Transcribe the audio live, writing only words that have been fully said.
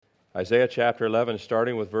Isaiah chapter 11,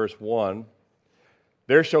 starting with verse 1.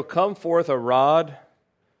 There shall come forth a rod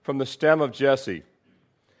from the stem of Jesse,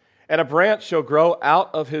 and a branch shall grow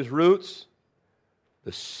out of his roots.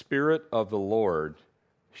 The Spirit of the Lord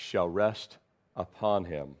shall rest upon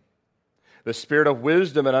him. The Spirit of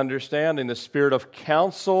wisdom and understanding, the Spirit of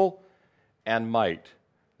counsel and might,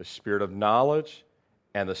 the Spirit of knowledge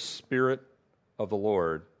and the Spirit of the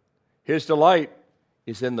Lord. His delight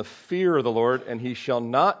is in the fear of the Lord, and he shall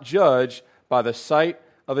not judge by the sight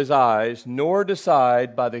of his eyes, nor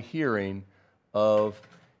decide by the hearing of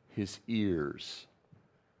his ears.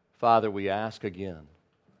 Father, we ask again,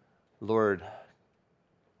 Lord,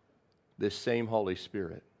 this same Holy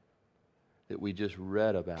Spirit that we just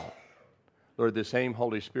read about, Lord, the same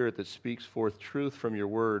Holy Spirit that speaks forth truth from your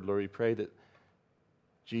word, Lord, we pray that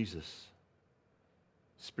Jesus,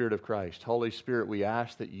 Spirit of Christ, Holy Spirit, we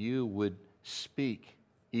ask that you would speak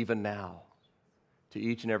even now to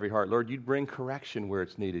each and every heart. Lord, you'd bring correction where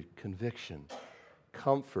it's needed, conviction,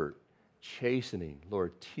 comfort, chastening,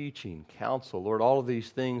 Lord, teaching, counsel, Lord, all of these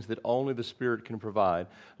things that only the Spirit can provide.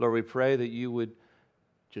 Lord, we pray that you would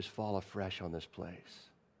just fall afresh on this place.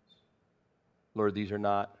 Lord, these are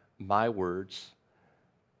not my words.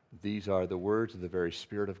 These are the words of the very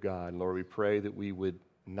Spirit of God. Lord, we pray that we would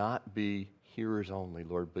not be hearers only,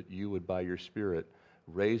 Lord, but you would, by your Spirit,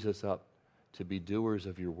 raise us up to be doers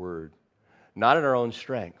of your word, not in our own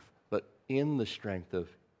strength, but in the strength of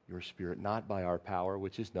your Spirit, not by our power,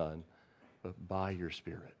 which is none, but by your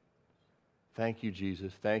Spirit. Thank you,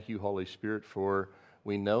 Jesus. Thank you, Holy Spirit, for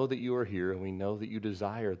we know that you are here, and we know that you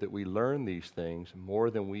desire that we learn these things more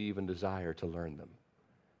than we even desire to learn them.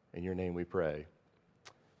 In your name we pray.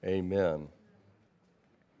 Amen.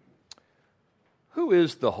 Who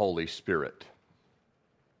is the Holy Spirit?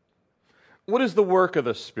 What is the work of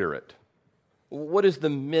the Spirit? What is the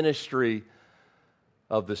ministry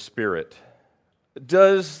of the Spirit?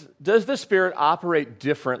 Does the Spirit operate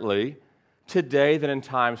differently today than in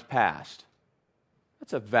times past?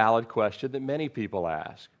 That's a valid question that many people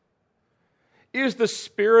ask. Is the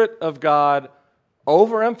Spirit of God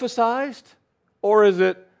overemphasized, or is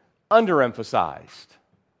it underemphasized?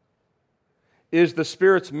 Is the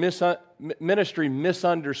Spirit's ministry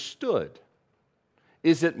misunderstood?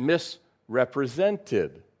 Is it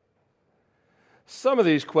misrepresented? Some of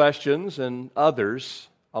these questions and others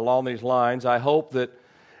along these lines, I hope that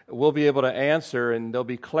we'll be able to answer, and they'll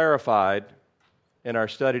be clarified in our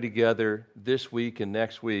study together this week and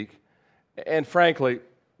next week. And frankly,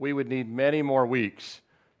 we would need many more weeks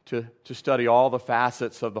to study all the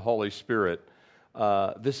facets of the Holy Spirit.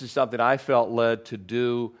 This is something I felt led to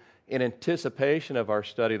do in anticipation of our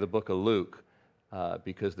study of the book of Luke,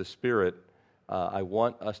 because the Spirit, I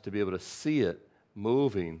want us to be able to see it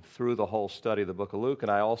moving through the whole study of the book of Luke.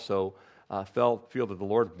 And I also feel that the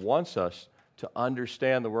Lord wants us to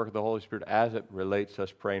understand the work of the Holy Spirit as it relates to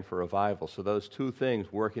us praying for revival. So those two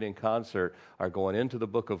things working in concert are going into the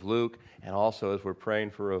book of Luke, and also as we're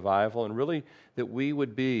praying for revival, and really that we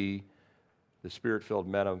would be the Spirit-filled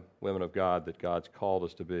men and women of God that God's called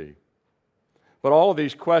us to be. But all of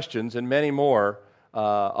these questions and many more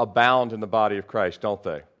abound in the body of Christ, don't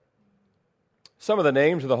they? Some of the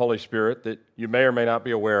names of the Holy Spirit that you may or may not be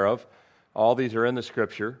aware of, all these are in the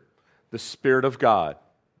Scripture. The Spirit of God,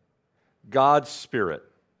 God's Spirit,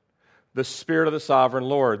 the Spirit of the Sovereign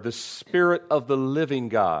Lord, the Spirit of the living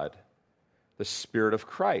God, the Spirit of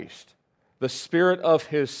Christ, the Spirit of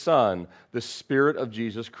His Son, the Spirit of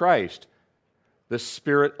Jesus Christ, the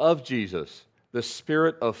Spirit of Jesus, the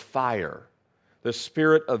Spirit of fire, the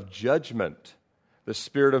Spirit of judgment, the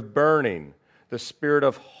Spirit of burning, the Spirit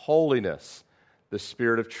of holiness, the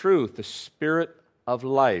Spirit of truth, the Spirit of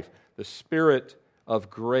life, the Spirit of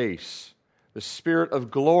grace, the Spirit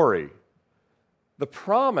of glory, the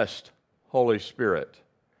promised Holy Spirit,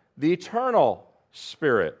 the eternal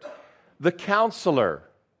Spirit, the Counselor,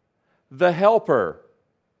 the Helper.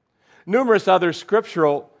 Numerous other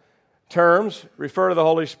scriptural terms refer to the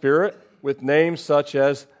Holy Spirit with names such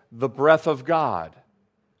as the breath of God,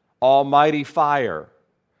 almighty fire,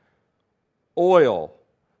 oil,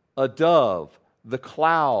 a dove, the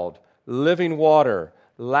cloud, living water,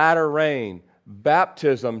 latter rain,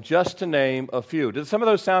 baptism, just to name a few. Did some of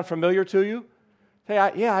those sound familiar to you?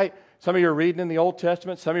 Hey, some of you are reading in the Old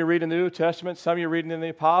Testament, some of you are reading the New Testament, some of you are reading in the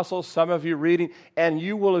Apostles, some of you are reading, and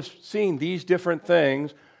you will have seen these different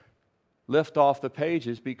things lift off the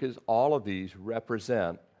pages because all of these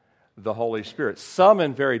represent the Holy Spirit. Some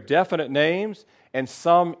in very definite names and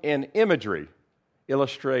some in imagery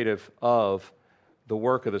illustrative of the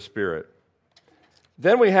work of the Spirit.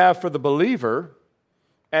 Then we have for the believer,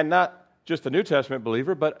 and not just the New Testament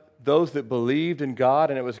believer, but those that believed in God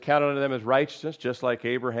and it was counted unto them as righteousness, just like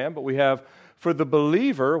Abraham. But we have, for the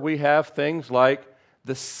believer, we have things like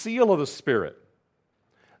the seal of the Spirit,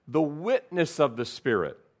 the witness of the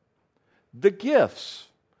Spirit, the gifts,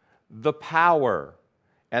 the power,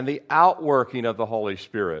 and the outworking of the Holy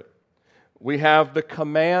Spirit. We have the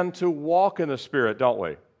command to walk in the Spirit, don't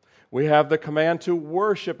we? We have the command to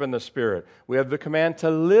worship in the Spirit. We have the command to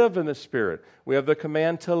live in the Spirit. We have the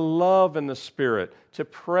command to love in the Spirit, to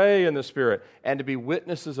pray in the Spirit, and to be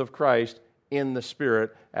witnesses of Christ in the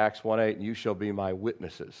Spirit. Acts 1:8, and you shall be my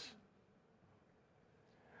witnesses.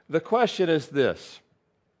 The question is this: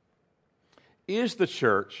 is the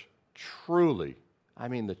church truly,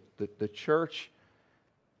 the church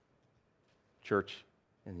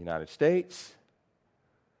in the United States,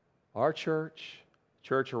 our church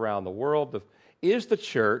around the world, is the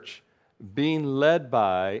church being led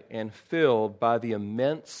by and filled by the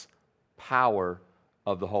immense power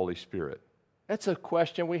of the Holy Spirit? That's a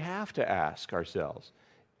question we have to ask ourselves.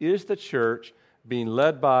 Is the church being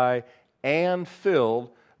led by and filled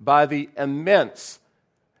by the immense?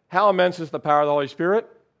 How immense is the power of the Holy Spirit?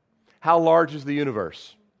 How large is the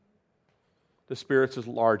universe? The Spirit's is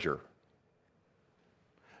larger.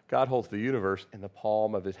 God holds the universe in the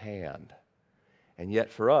palm of His hand. And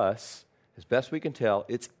yet for us, as best we can tell,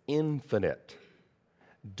 it's infinite.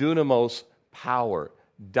 Dunamos power,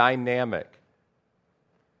 dynamic.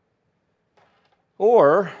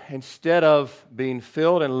 Or, instead of being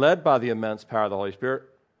filled and led by the immense power of the Holy Spirit,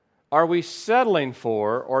 are we settling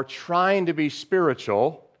for or trying to be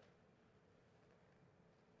spiritual?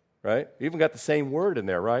 Right? You even got the same word in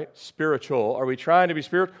there, right? Spiritual. Are we trying to be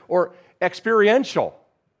spiritual or experiential?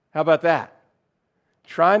 How about that?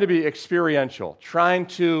 Trying to be experiential, trying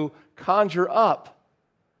to conjure up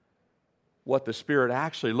what the Spirit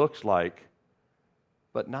actually looks like,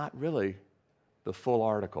 but not really the full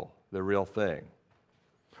article, the real thing.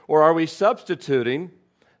 Or are we substituting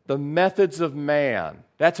the methods of man?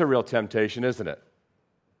 That's a real temptation, isn't it?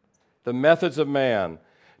 The methods of man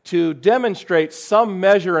to demonstrate some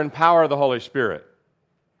measure and power of the Holy Spirit.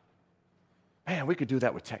 Man, we could do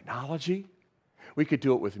that with technology. We could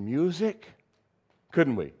do it with music.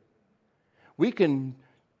 Couldn't we? We can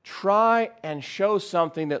try and show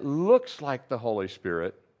something that looks like the Holy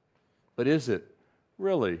Spirit, but is it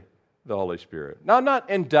really the Holy Spirit? Now, I'm not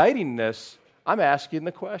indicting this. I'm asking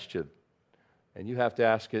the question, and you have to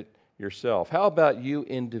ask it yourself. How about you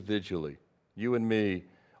individually? You and me,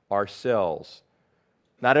 ourselves.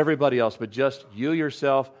 Not everybody else, but just you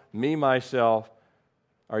yourself, me, myself.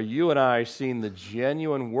 Are you and I seeing the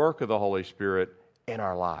genuine work of the Holy Spirit in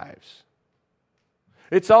our lives?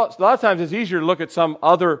 A lot of times it's easier to look at some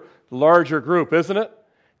other larger group, isn't it?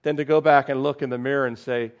 Than to go back and look in the mirror and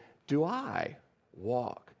say, do I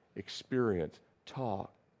walk, experience,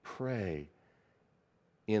 talk, pray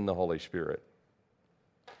in the Holy Spirit?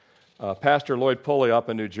 Pastor Lloyd Pulley up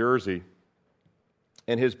in New Jersey,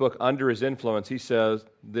 in his book, Under His Influence, he says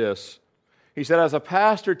this. He said, as a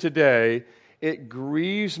pastor today, it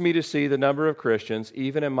grieves me to see the number of Christians,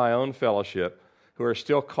 even in my own fellowship, who are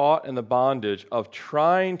still caught in the bondage of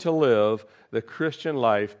trying to live the Christian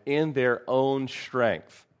life in their own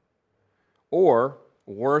strength. Or,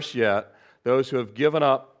 worse yet, those who have given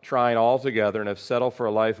up trying altogether and have settled for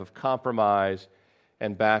a life of compromise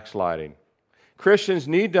and backsliding. Christians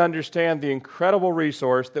need to understand the incredible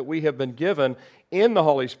resource that we have been given in the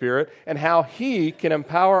Holy Spirit and how He can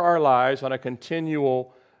empower our lives on a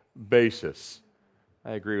continual basis.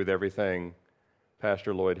 I agree with everything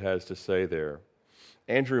Pastor Lloyd has to say there.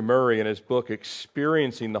 Andrew Murray, in his book,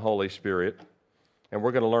 Experiencing the Holy Spirit, and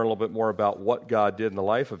we're going to learn a little bit more about what God did in the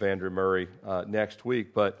life of Andrew Murray next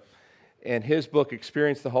week, but in his book,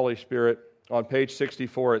 Experience the Holy Spirit, on page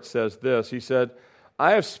 64, it says this. He said,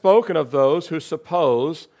 I have spoken of those who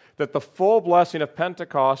suppose that the full blessing of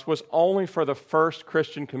Pentecost was only for the first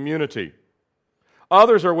Christian community.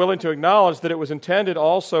 Others are willing to acknowledge that it was intended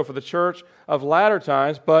also for the church of latter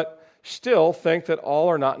times, but still think that all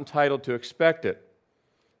are not entitled to expect it.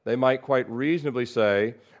 They might quite reasonably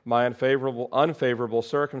say, my unfavorable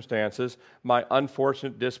circumstances, my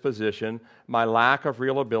unfortunate disposition, my lack of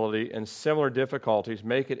real ability, and similar difficulties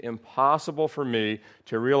make it impossible for me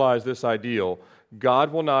to realize this ideal.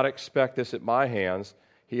 God will not expect this at my hands.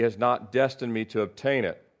 He has not destined me to obtain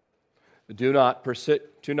it. Do not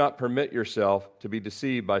permit yourself to be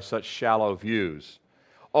deceived by such shallow views.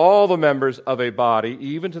 All the members of a body,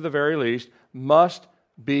 even to the very least, must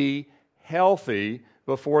be healthy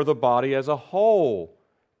before the body as a whole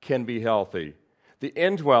can be healthy. The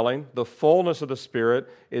indwelling, the fullness of the Spirit,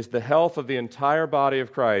 is the health of the entire body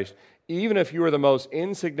of Christ, even if you are the most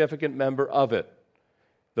insignificant member of it.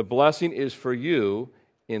 The blessing is for you.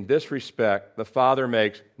 In this respect, the Father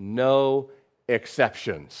makes no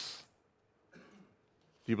exceptions.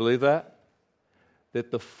 Do you believe that?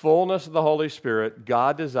 That the fullness of the Holy Spirit,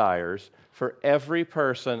 God desires for every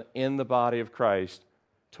person in the body of Christ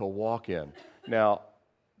to walk in. Now,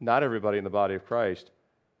 not everybody in the body of Christ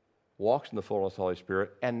walks in the fullness of the Holy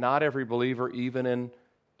Spirit, and not every believer, even in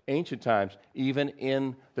ancient times, even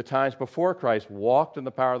in the times before Christ, walked in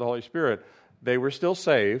the power of the Holy Spirit. They were still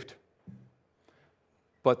saved,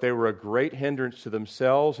 but they were a great hindrance to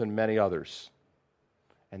themselves and many others.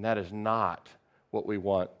 And that is not what we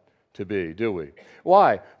want to be, do we?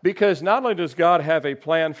 Why? Because not only does God have a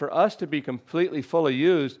plan for us to be completely fully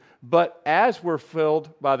used, but as we're filled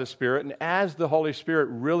by the Spirit and as the Holy Spirit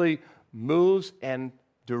really moves and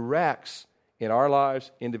directs in our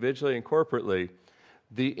lives individually and corporately,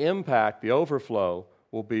 the impact, the overflow,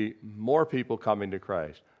 will be more people coming to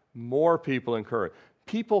Christ, more people encouraged,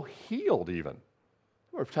 people healed even.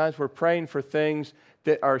 There are times we're praying for things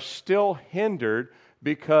that are still hindered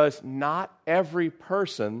because not every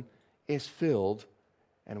person is filled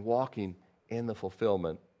and walking in the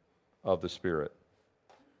fulfillment of the Spirit.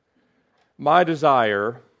 My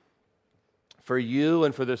desire for you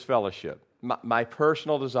and for this fellowship, my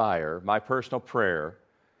personal desire, my personal prayer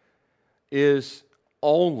is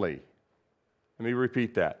only, let me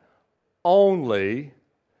repeat that, only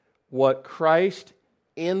what Christ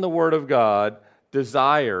in the Word of God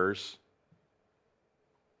desires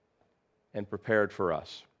and prepared for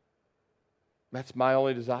us. That's my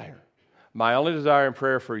only desire. My only desire and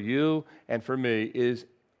prayer for you and for me is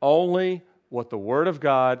only what the Word of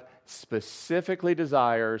God specifically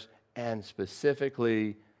desires and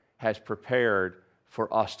specifically has prepared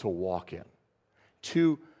for us to walk in,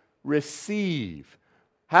 to receive.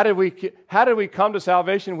 How did we come to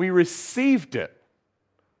salvation? We received it.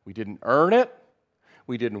 We didn't earn it.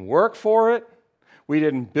 We didn't work for it. We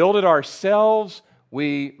didn't build it ourselves.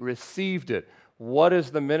 We received it. What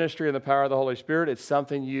is the ministry and the power of the Holy Spirit? It's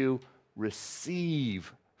something you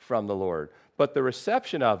receive from the Lord. But the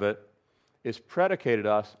reception of it is predicated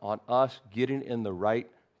on us getting in the right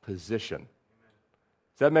position.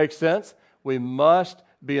 Does that make sense? We must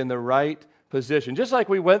be in the right position. Just like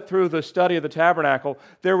we went through the study of the tabernacle,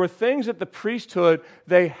 there were things at the priesthood,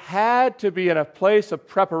 they had to be in a place of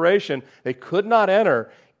preparation. They could not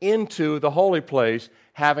enter into the holy place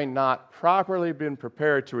having not properly been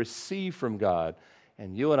prepared to receive from God.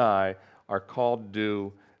 And you and I are called to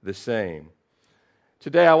do the same.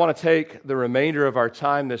 Today I want to take the remainder of our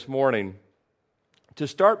time this morning to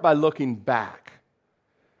start by looking back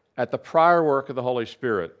at the prior work of the Holy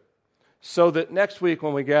Spirit, so that next week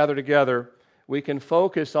when we gather together, we can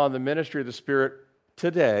focus on the ministry of the Spirit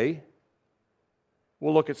today.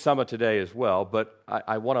 We'll look at some of today as well, but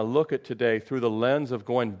I want to look at today through the lens of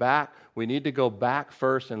going back. We need to go back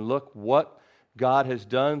first and look what God has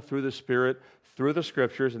done through the Spirit, through the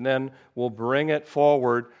Scriptures, and then we'll bring it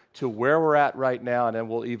forward to where we're at right now, and then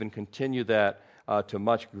we'll even continue that to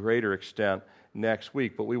much greater extent next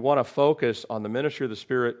week. But we want to focus on the ministry of the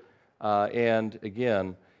Spirit and,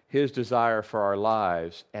 again, His desire for our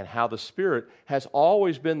lives and how the Spirit has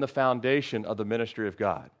always been the foundation of the ministry of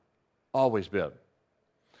God. Always been.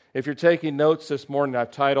 If you're taking notes this morning,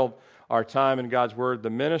 I've titled our time in God's Word, The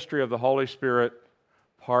Ministry of the Holy Spirit,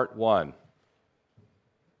 Part 1.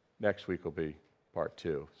 Next week will be Part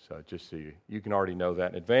 2. So just so you can already know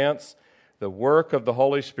that in advance. The Work of the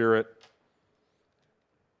Holy Spirit,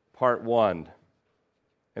 Part 1.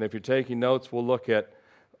 And if you're taking notes, we'll look at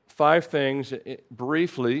 5 things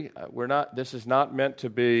briefly. This is not meant to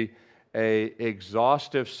be an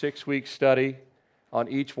exhaustive 6-week study on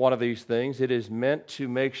each one of these things. It is meant to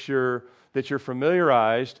make sure that you're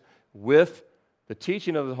familiarized with the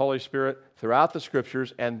teaching of the Holy Spirit throughout the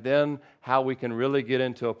Scriptures, and then how we can really get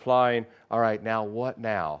into applying, all right, now what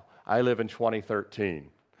now? I live in 2013.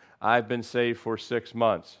 I've been saved for 6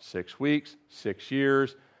 months, 6 weeks, 6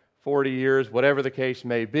 years, 40 years, whatever the case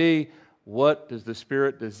may be. What does the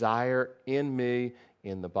Spirit desire in me,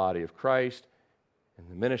 in the body of Christ, in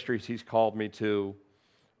the ministries He's called me to?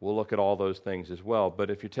 We'll look at all those things as well. But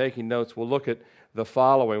if you're taking notes, we'll look at the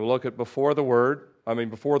following. We'll look at before the world,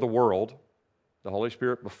 the Holy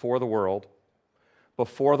Spirit before the world,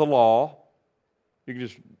 before the law. You can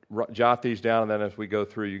just jot these down, and then as we go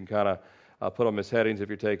through, you can kind of put them as headings if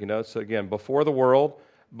you're taking notes. So again, before the world,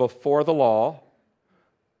 before the law,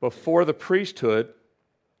 before the priesthood,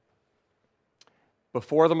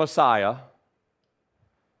 before the Messiah,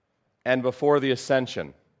 and before the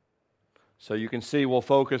ascension. So you can see we'll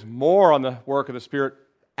focus more on the work of the Spirit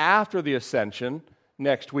after the ascension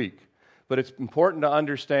next week. But it's important to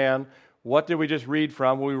understand What did we just read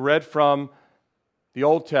from? We read from the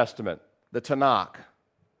Old Testament, the Tanakh,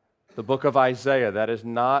 the book of Isaiah. That is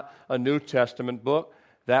not a New Testament book.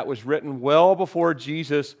 That was written well before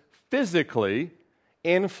Jesus physically,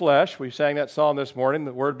 in flesh. We sang that song this morning,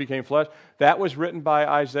 the Word became flesh. That was written by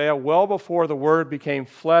Isaiah well before the Word became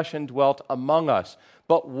flesh and dwelt among us.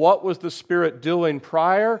 But what was the Spirit doing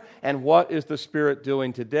prior, and what is the Spirit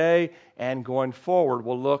doing today and going forward?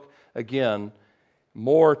 We'll look again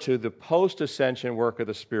more to the post-ascension work of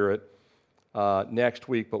the Spirit next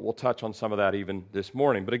week, but we'll touch on some of that even this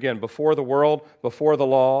morning. But again, before the world, before the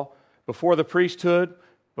law, before the priesthood,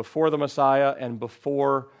 before the Messiah, and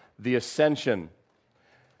before the ascension.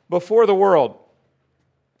 Before the world.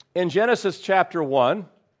 In Genesis chapter 1,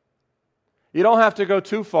 you don't have to go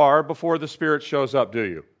too far before the Spirit shows up, do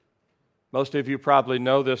you? Most of you probably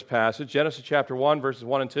know this passage. Genesis chapter 1, verses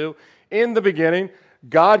 1 and 2. In the beginning,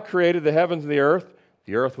 God created the heavens and the earth.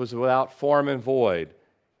 The earth was without form and void,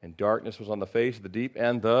 and darkness was on the face of the deep,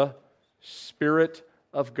 and the Spirit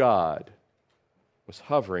of God was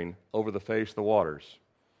hovering over the face of the waters.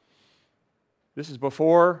 This is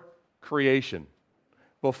before creation.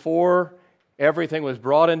 Before everything was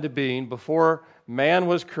brought into being, before man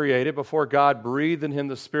was created, before God breathed in him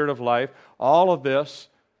the Spirit of life, all of this,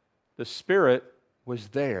 the Spirit was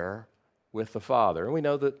there with the Father. And we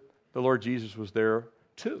know that the Lord Jesus was there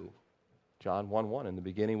too. John 1:1, in the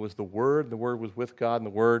beginning was the Word, and the Word was with God, and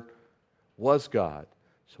the Word was God.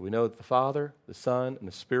 So we know that the Father, the Son, and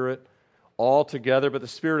the Spirit all together, but the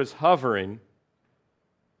Spirit is hovering.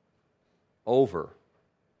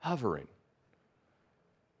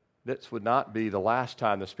 This would not be the last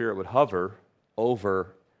time the Spirit would hover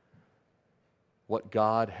over what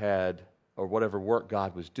God had, or whatever work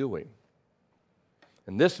God was doing.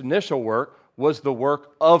 And this initial work was the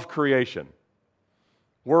work of creation.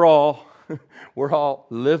 We're all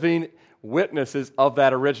living witnesses of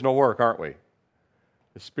that original work, aren't we?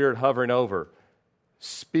 The Spirit hovering over,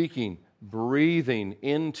 speaking, breathing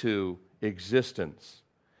into existence.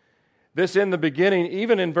 This in the beginning,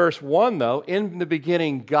 even in verse 1 though, in the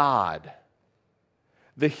beginning God.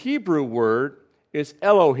 The Hebrew word is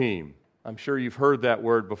Elohim. I'm sure you've heard that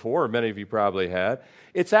word before, or many of you probably had.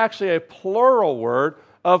 It's actually a plural word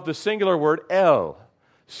of the singular word El.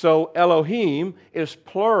 So Elohim is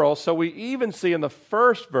plural, so we even see in the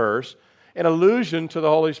first verse an allusion to the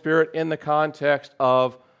Holy Spirit in the context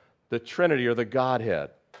of the Trinity or the Godhead.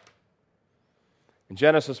 In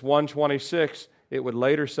Genesis 1:26, it would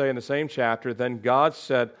later say in the same chapter, then God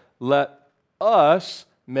said, let us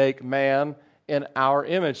make man in our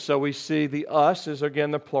image. So we see the us is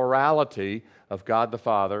again the plurality of God the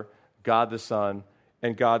Father, God the Son,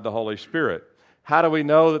 and God the Holy Spirit. How do we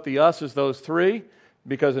know that the us is those three?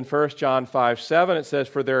 Because in 1 John 5:7 it says,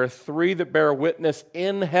 for there are three that bear witness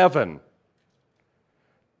in heaven.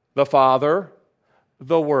 The Father,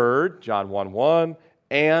 the Word, John 1:1,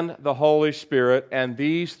 and the Holy Spirit, and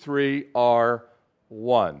these three are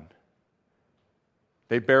one.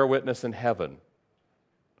 They bear witness in heaven.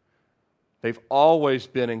 They've always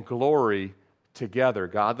been in glory together,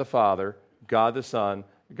 God the Father, God the Son,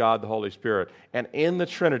 God the Holy Spirit. And in the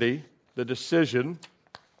Trinity, the decision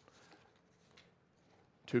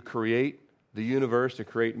to create the universe, to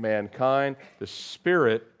create mankind, the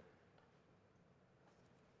Spirit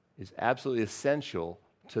is absolutely essential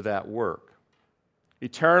to that work.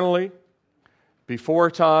 Eternally, before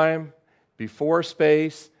time, before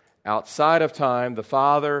space, outside of time, the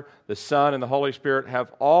Father, the Son, and the Holy Spirit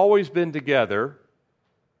have always been together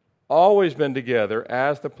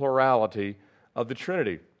as the plurality of the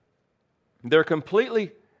Trinity. They're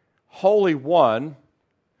completely wholly one,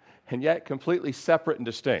 and yet completely separate and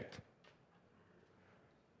distinct.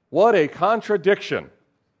 What a contradiction,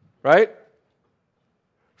 right?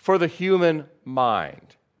 For the human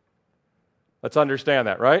mind. Let's understand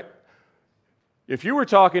that, right? If you were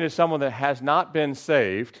talking to someone that has not been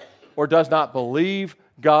saved or does not believe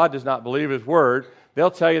God, does not believe His Word,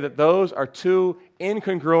 they'll tell you that those are two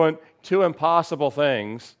incongruent, two impossible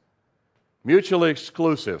things. Mutually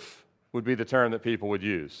exclusive would be the term that people would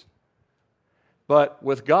use. But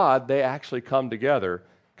with God, they actually come together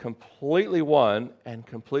completely one and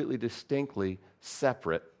completely distinctly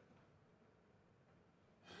separate.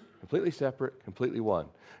 Completely separate, completely one.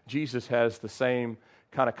 Jesus has the same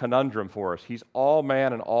kind of conundrum for us. He's all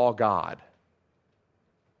man and all God,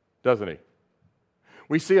 doesn't he?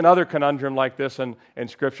 We see another conundrum like this in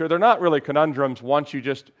Scripture. They're not really conundrums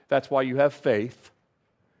that's why you have faith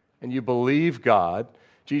and you believe God.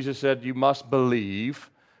 Jesus said you must believe.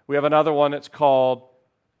 We have another one that's called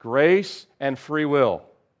grace and free will.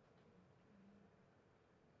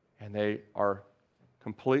 And they are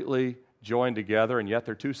completely joined together, and yet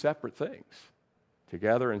they're two separate things,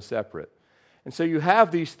 together and separate. And so you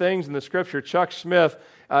have these things in the Scripture. Chuck Smith,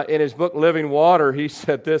 in his book Living Water, he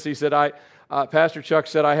said this. He said, Pastor Chuck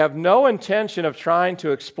said, I have no intention of trying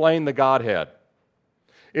to explain the Godhead.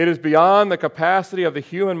 It is beyond the capacity of the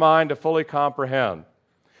human mind to fully comprehend.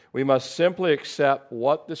 We must simply accept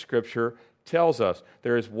what the Scripture tells us.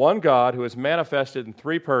 There is one God who is manifested in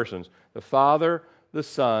three persons, the Father, the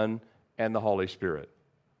Son, and the Holy Spirit.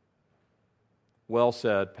 Well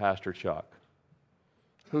said, Pastor Chuck,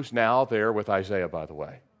 who's now there with Isaiah, by the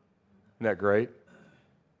way. Isn't that great?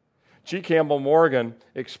 G. Campbell Morgan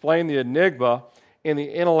explained the enigma in the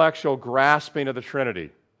intellectual grasping of the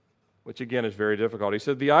Trinity, which again is very difficult. He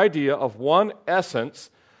said, the idea of one essence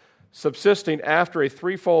subsisting after a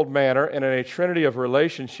threefold manner and in a trinity of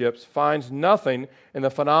relationships finds nothing in the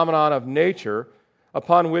phenomenon of nature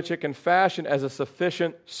upon which it can fashion as a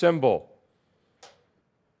sufficient symbol.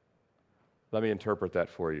 Let me interpret that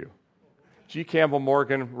for you. G. Campbell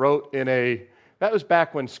Morgan wrote that was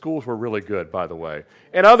back when schools were really good, by the way.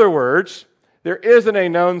 In other words, there isn't a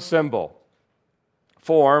known symbol,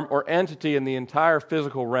 form, or entity in the entire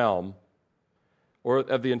physical realm, or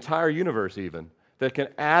of the entire universe even, that can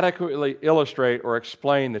adequately illustrate or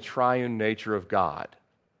explain the triune nature of God.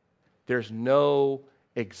 There's no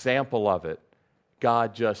example of it.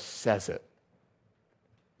 God just says it.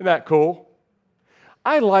 Isn't that cool?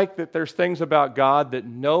 I like that there's things about God that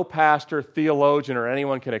no pastor, theologian, or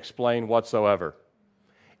anyone can explain whatsoever.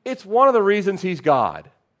 It's one of the reasons He's God.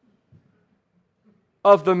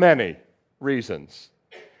 Of the many reasons.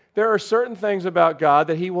 There are certain things about God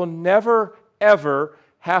that He will never, ever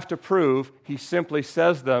have to prove. He simply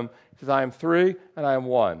says them. He says, I am three and I am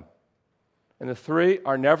one. And the three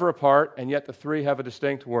are never apart, and yet the three have a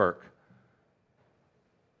distinct work.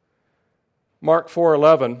 Mark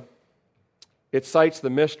 4:11, it cites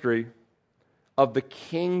the mystery of the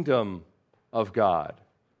kingdom of God.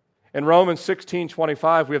 In Romans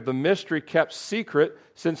 16:25, we have the mystery kept secret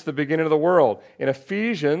since the beginning of the world. In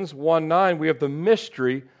Ephesians 1:9, we have the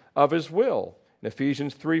mystery of His will. In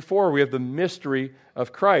Ephesians 3:4, we have the mystery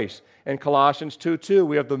of Christ. In Colossians 2:2,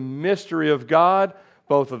 we have the mystery of God,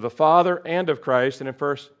 both of the Father and of Christ. And in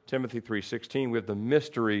 1 Timothy 3:16, we have the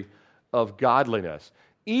mystery of godliness.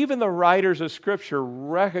 Even the writers of Scripture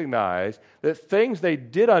recognize that things they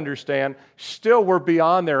did understand still were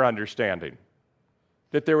beyond their understanding.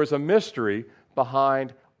 That there was a mystery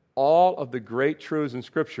behind all of the great truths in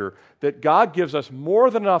Scripture, that God gives us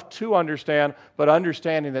more than enough to understand, but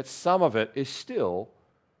understanding that some of it is still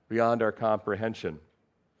beyond our comprehension.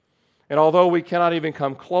 And although we cannot even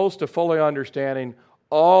come close to fully understanding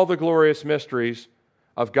all the glorious mysteries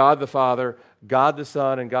of God the Father, God the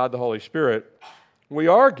Son, and God the Holy Spirit, we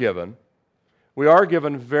are given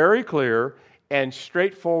very clear and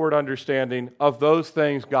straightforward understanding of those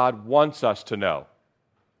things God wants us to know.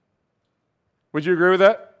 Would you agree with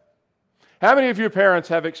that? How many of you parents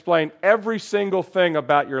have explained every single thing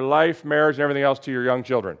about your life, marriage, and everything else to your young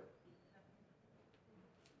children?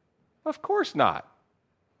 Of course not.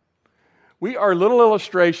 We are little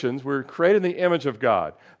illustrations. We're created in the image of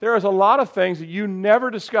God. There is a lot of things that you never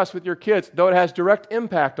discuss with your kids, though it has direct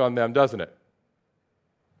impact on them, doesn't it?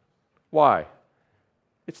 Why?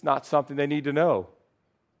 It's not something they need to know.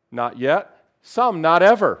 Not yet. Some, not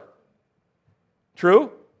ever.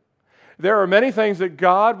 True? There are many things that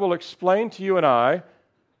God will explain to you and I,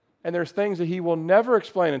 and there's things that He will never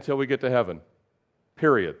explain until we get to heaven.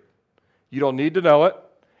 Period. You don't need to know it.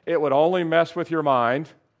 It would only mess with your mind.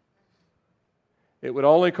 It would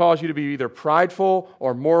only cause you to be either prideful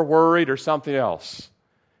or more worried or something else.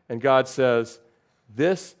 And God says,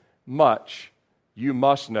 this much you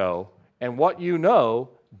must know, and what you know,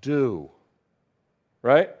 do.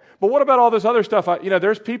 Right? But what about all this other stuff?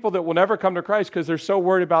 There's people that will never come to Christ because they're so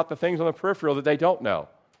worried about the things on the peripheral that they don't know.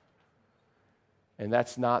 And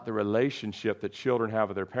that's not the relationship that children have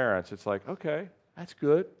with their parents. It's like, okay, that's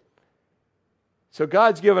good. So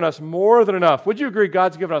God's given us more than enough. Would you agree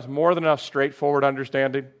God's given us more than enough straightforward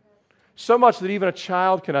understanding? So much that even a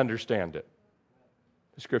child can understand it.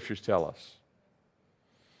 The Scriptures tell us.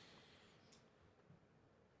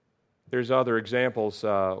 There's other examples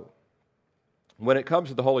when it comes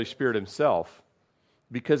to the Holy Spirit Himself,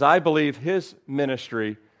 because I believe His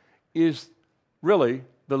ministry is really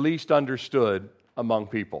the least understood among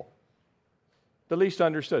people. The least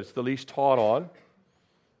understood. It's the least taught on.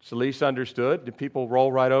 It's the least understood. The people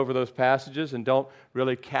roll right over those passages and don't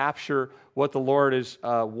really capture what the Lord is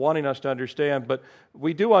wanting us to understand. But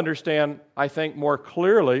we do understand, I think, more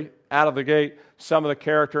clearly out of the gate some of the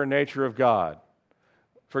character and nature of God.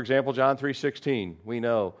 For example, John 3:16, we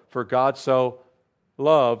know, for God so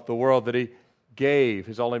loved the world that He gave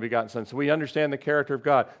His only begotten Son. So we understand the character of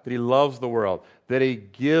God, that He loves the world, that He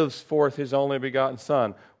gives forth His only begotten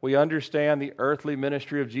Son. We understand the earthly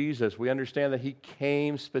ministry of Jesus. We understand that He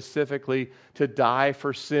came specifically to die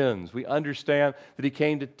for sins. We understand that He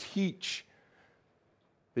came to teach,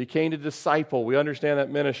 that He came to disciple. We understand that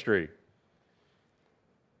ministry.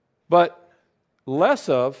 But less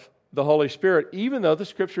of the Holy Spirit, even though the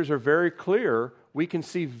Scriptures are very clear, we can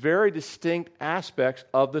see very distinct aspects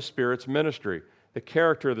of the Spirit's ministry, the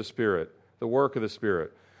character of the Spirit, the work of the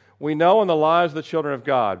Spirit. We know in the lives of the children of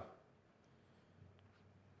God,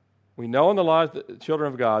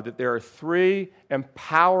 that there are three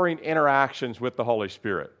empowering interactions with the Holy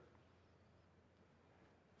Spirit.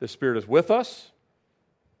 The Spirit is with us,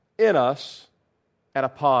 in us, and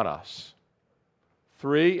upon us.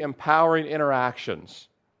 Three empowering interactions.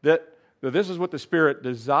 That this is what the Spirit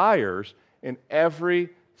desires in every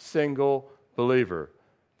single believer.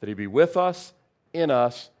 That He be with us, in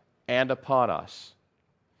us, and upon us.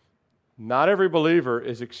 Not every believer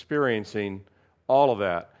is experiencing all of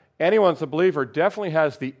that. Anyone that's a believer definitely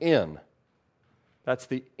has the in. That's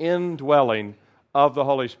the indwelling of the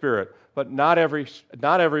Holy Spirit. But not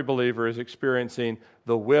every believer is experiencing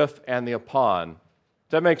the with and the upon. Does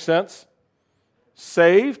that make sense?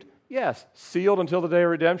 Saved? Yes. Sealed until the day of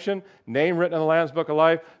redemption. Name written in the Lamb's Book of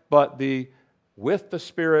Life. But the with the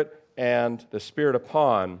Spirit and the Spirit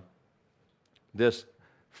upon, this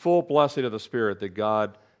full blessing of the Spirit that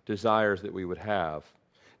God desires that we would have.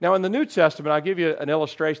 Now, in the New Testament, I'll give you an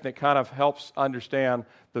illustration that kind of helps understand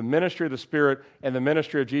the ministry of the Spirit and the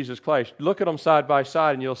ministry of Jesus Christ. Look at them side by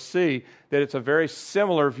side, and you'll see that it's a very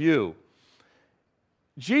similar view.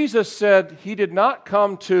 Jesus said He did not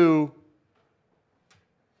come to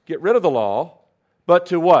get rid of the law, but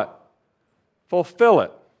to what? Fulfill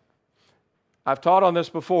it. I've taught on this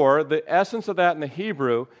before. The essence of that in the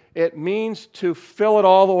Hebrew, it means to fill it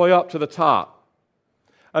all the way up to the top.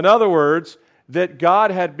 In other words, that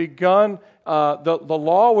God had begun, the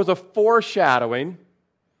law was a foreshadowing,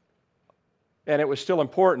 and it was still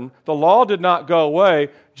important. The law did not go away.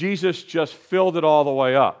 Jesus just filled it all the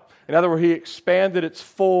way up. In other words, He expanded its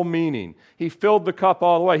full meaning. He filled the cup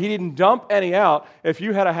all the way. He didn't dump any out. If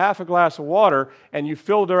you had a half a glass of water and you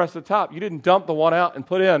filled the rest of the top, you didn't dump the one out and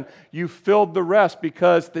put in. You filled the rest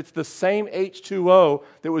because it's the same H2O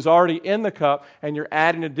that was already in the cup, and you're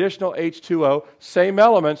adding additional H2O, same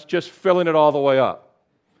elements, just filling it all the way up.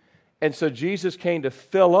 And so Jesus came to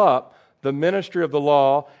fill up the ministry of the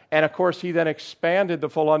law, and of course He then expanded the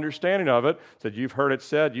full understanding of it. Said, you've heard it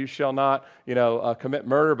said, you shall not, commit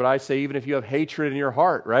murder, but I say even if you have hatred in your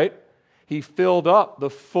heart, right? He filled up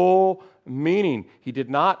the full meaning. He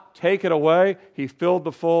did not take it away. He filled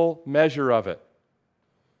the full measure of it.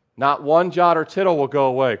 Not one jot or tittle will go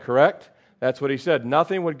away, correct? That's what He said.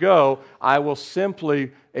 Nothing would go. I will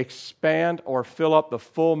simply expand or fill up the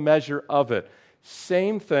full measure of it.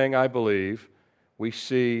 Same thing, I believe, we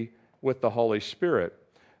see with the Holy Spirit.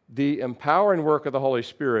 The empowering work of the Holy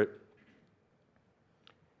Spirit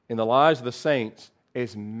in the lives of the saints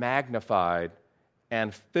is magnified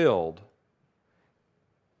and filled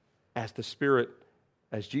as the Spirit,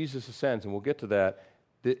 as Jesus ascends, and we'll get to that,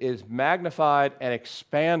 that is magnified and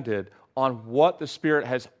expanded on what the Spirit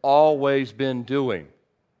has always been doing.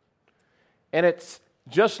 And it's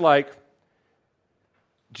just like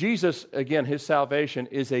Jesus, again, His salvation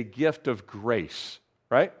is a gift of grace,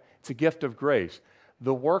 right? It's a gift of grace.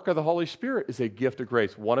 The work of the Holy Spirit is a gift of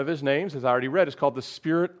grace. One of His names, as I already read, is called the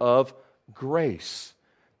Spirit of grace.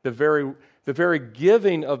 The very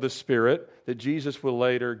giving of the Spirit that Jesus will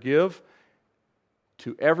later give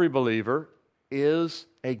to every believer is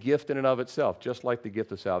a gift in and of itself, just like the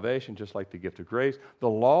gift of salvation, just like the gift of grace. The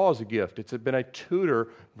law is a gift. It's been a tutor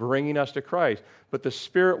bringing us to Christ. But the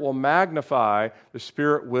Spirit will magnify, the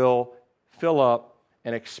Spirit will fill up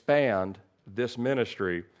and expand this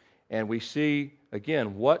ministry. And we see,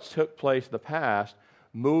 again, what took place in the past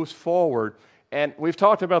moves forward. And we've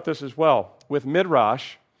talked about this as well with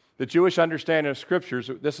Midrash, the Jewish understanding of Scriptures.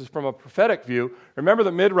 This is from a prophetic view. Remember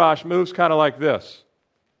that Midrash moves kind of like this.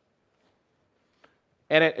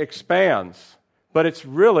 And it expands. But it's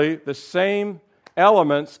really the same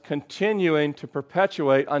elements continuing to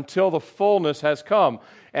perpetuate until the fullness has come.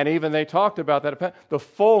 And even they talked about that. The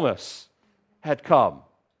fullness had come.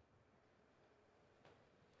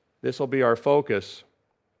 This will be our focus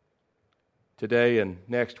today and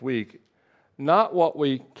next week. Not what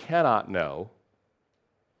we cannot know,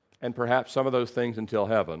 and perhaps some of those things until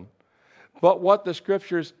heaven, but what the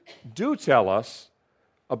Scriptures do tell us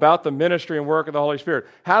about the ministry and work of the Holy Spirit.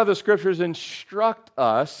 How do the Scriptures instruct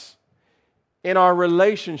us in our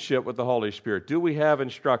relationship with the Holy Spirit? Do we have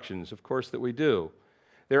instructions? Of course that we do.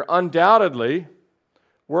 There are undoubtedly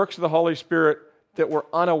works of the Holy Spirit that we're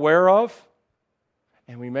unaware of,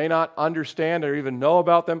 and we may not understand or even know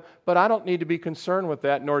about them, but I don't need to be concerned with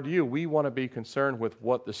that, nor do you. We want to be concerned with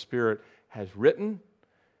what the Spirit has written,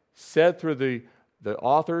 said through the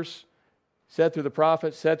authors, said through the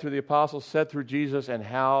prophets, said through the apostles, said through Jesus, and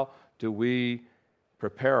how do we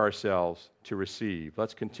prepare ourselves to receive.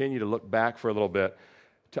 Let's continue to look back for a little bit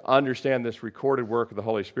to understand this recorded work of the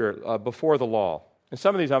Holy Spirit before the law. And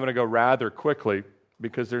some of these I'm going to go rather quickly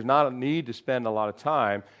because there's not a need to spend a lot of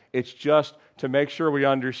time. It's just to make sure we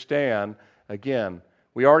understand, again,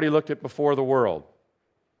 we already looked at before the world.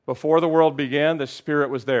 Before the world began, the Spirit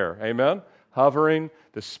was there. Amen? Hovering,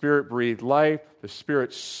 the Spirit breathed life, the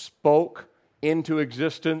Spirit spoke into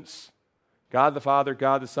existence. God the Father,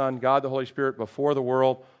 God the Son, God the Holy Spirit before the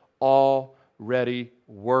world, already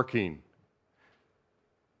working.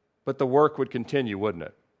 But the work would continue, wouldn't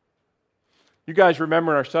it? You guys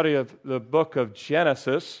remember in our study of the book of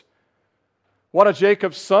Genesis, one of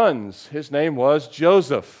Jacob's sons, his name was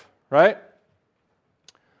Joseph, right?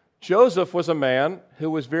 Joseph was a man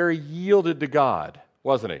who was very yielded to God,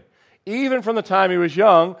 wasn't he? Even from the time he was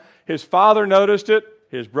young, his father noticed it,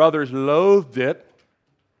 his brothers loathed it,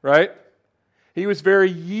 right? He was very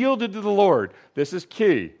yielded to the Lord. This is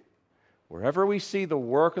key. Wherever we see the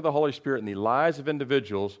work of the Holy Spirit in the lives of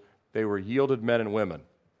individuals, they were yielded men and women,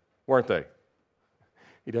 weren't they?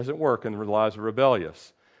 He doesn't work in the lives of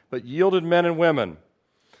rebellious, but yielded men and women.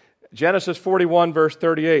 Genesis 41, verse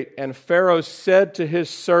 38, and Pharaoh said to his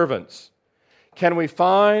servants, can we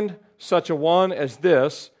find such a one as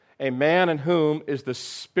this, a man in whom is the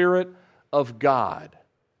Spirit of God?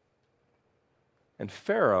 And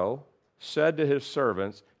Pharaoh said to his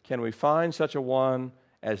servants, can we find such a one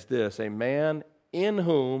as this, a man in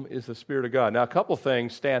whom is the Spirit of God? Now, a couple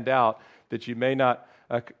things stand out that you may not...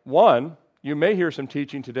 one, you may hear some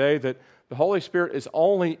teaching today that the Holy Spirit is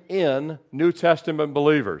only in New Testament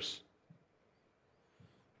believers.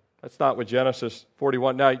 That's not what Genesis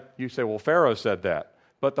 41... Now, you say, well, Pharaoh said that.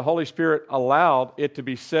 But the Holy Spirit allowed it to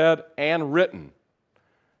be said and written.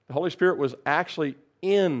 The Holy Spirit was actually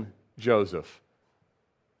in Joseph.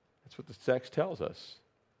 That's what the text tells us.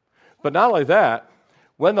 But not only that,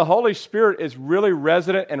 when the Holy Spirit is really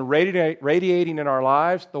resident and radiating in our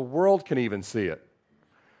lives, the world can even see it.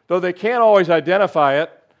 Though they can't always identify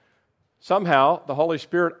it, somehow the Holy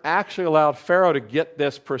Spirit actually allowed Pharaoh to get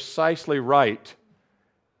this precisely right.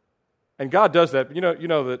 And God does that. You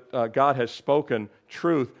know that God has spoken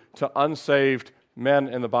truth to unsaved men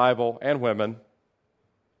in the Bible and women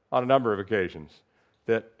on a number of occasions.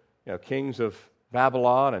 That kings of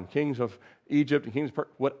Babylon and kings of Egypt and kings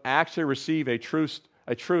would actually receive a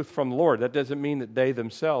truth from the Lord. That doesn't mean that they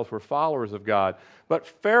themselves were followers of God. But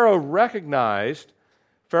Pharaoh recognized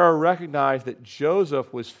that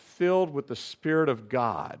Joseph was filled with the Spirit of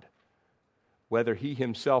God. Whether he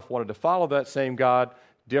himself wanted to follow that same God,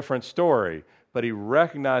 different story. But he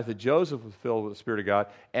recognized that Joseph was filled with the Spirit of God.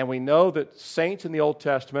 And we know that saints in the Old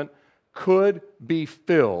Testament could be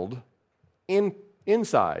filled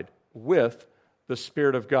inside with the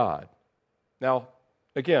Spirit of God. Now,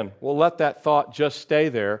 again, we'll let that thought just stay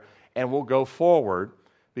there and we'll go forward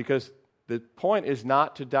because the point is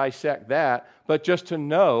not to dissect that, but just to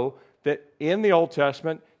know that in the Old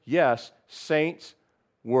Testament, yes, saints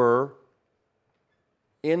were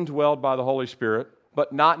indwelled by the Holy Spirit,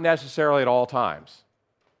 but not necessarily at all times.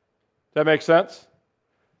 Does that make sense?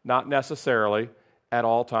 Not necessarily at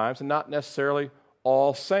all times, and not necessarily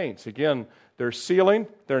all saints. Again, their sealing,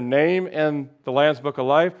 their name in the Lamb's Book of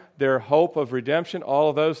Life, their hope of redemption, all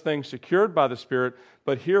of those things secured by the Spirit.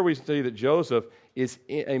 But here we see that Joseph is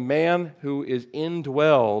a man who is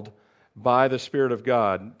indwelled by the Spirit of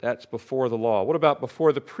God. That's before the law. What about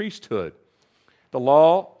before the priesthood? The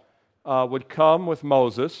law would come with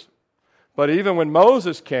Moses, but even when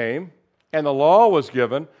Moses came and the law was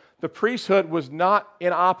given, the priesthood was not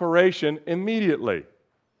in operation immediately.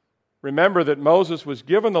 Remember that Moses was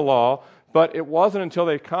given the law, but it wasn't until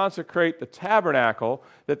they consecrate the tabernacle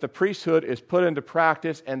that the priesthood is put into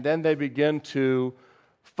practice, and then they begin to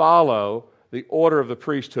follow the order of the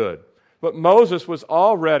priesthood. But Moses was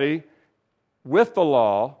already with the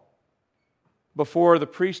law before the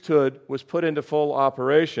priesthood was put into full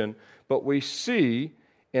operation. But we see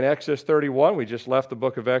in Exodus 31, we just left the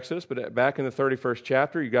book of Exodus, but back in the 31st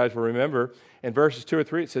chapter, you guys will remember, in verses 2 or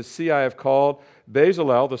 3, it says, see, I have called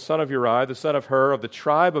Bezalel, the son of Uri, the son of Hur, of the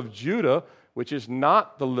tribe of Judah, which is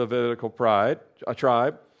not the Levitical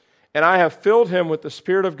tribe, and I have filled him with the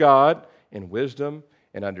Spirit of God in wisdom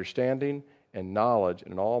and understanding and knowledge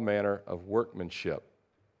and in all manner of workmanship.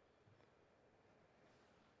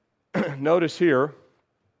 Notice here,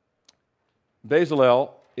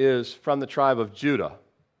 Bezalel is from the tribe of Judah.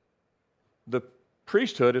 The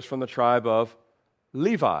priesthood is from the tribe of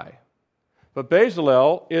Levi. But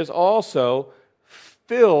Bezalel is also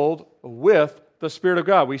filled with the Spirit of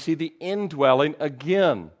God. We see the indwelling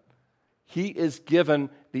again. He is given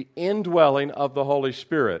the indwelling of the Holy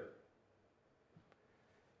Spirit.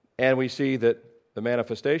 And we see that the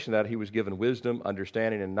manifestation of that, he was given wisdom,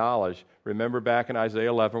 understanding, and knowledge. Remember back in Isaiah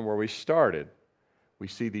 11 where we started, we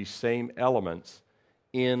see these same elements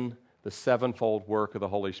in the sevenfold work of the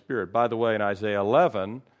Holy Spirit. By the way, in Isaiah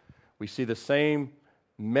 11, we see the same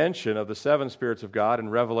mention of the seven spirits of God in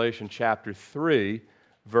Revelation chapter 3,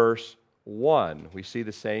 verse 1. We see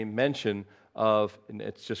the same mention of, and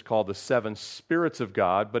it's just called the seven spirits of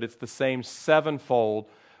God, but it's the same sevenfold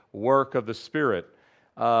work of the Spirit.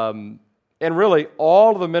 And really,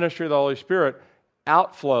 all of the ministry of the Holy Spirit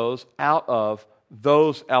outflows out of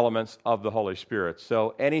those elements of the Holy Spirit.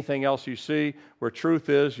 So anything else you see, where truth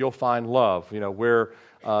is, you'll find love. Where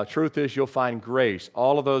truth is, you'll find grace.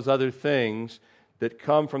 All of those other things that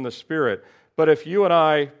come from the Spirit. But if you and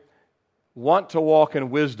I want to walk in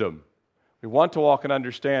wisdom, we want to walk in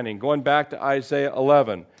understanding, going back to Isaiah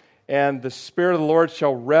 11, and the Spirit of the Lord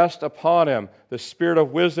shall rest upon him, the Spirit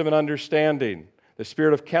of wisdom and understanding, the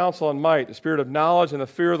Spirit of counsel and might, the Spirit of knowledge and the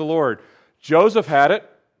fear of the Lord. Joseph had it.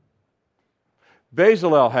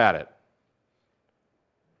 Bezalel had it.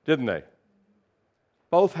 Didn't they?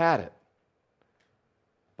 Both had it.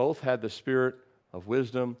 Both had the Spirit of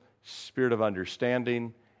wisdom, Spirit of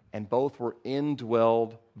understanding, and both were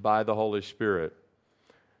indwelled by the Holy Spirit.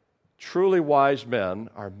 Truly wise men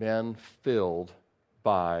are men filled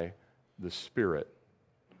by the Spirit.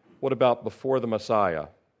 What about before the Messiah?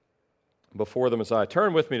 Before the Messiah.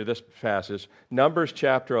 Turn with me to this passage, Numbers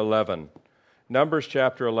chapter 11. Numbers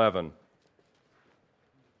chapter 11.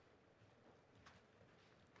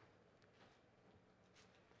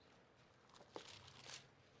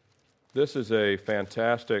 This is a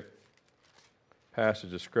fantastic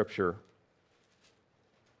passage of Scripture.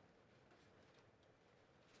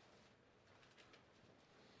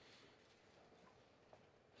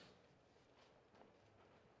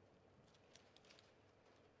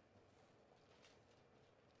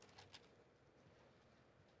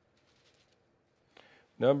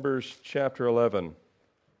 Numbers chapter 11.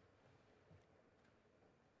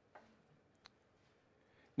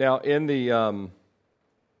 Now, in the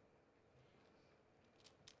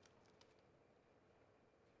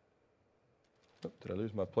did I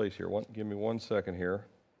lose my place here? Give me 1 second here.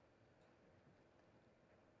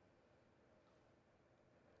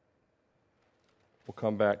 We'll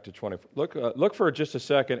come back to 20. Look for just a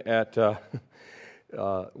second at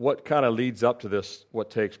what kind of leads up to this,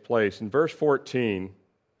 what takes place. In verse 14,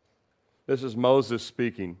 this is Moses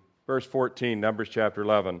speaking. Verse 14, Numbers chapter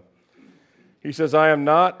 11. He says, I am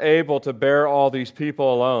not able to bear all these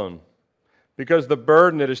people alone, because the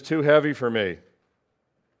burden, it is too heavy for me.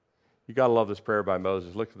 You got to love this prayer by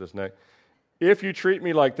Moses. Look at this next. If you treat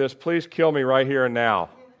me like this, please kill me right here and now.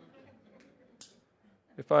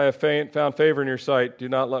 If I have found favor in your sight, do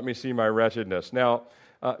not let me see my wretchedness. Now,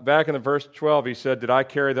 back in the verse 12, he said, did I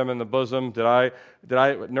carry them in the bosom? Did I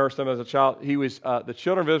nurse them as a child? The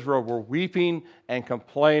children of Israel were weeping and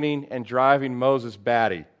complaining and driving Moses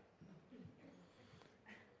batty.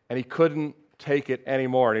 And he couldn't take it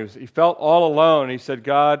anymore. And he felt all alone. He said,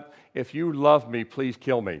 God, if you love me, please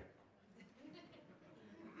kill me.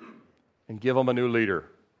 And give them a new leader.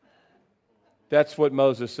 That's what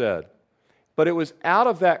Moses said. But it was out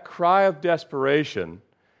of that cry of desperation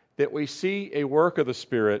that we see a work of the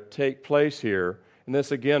Spirit take place here. And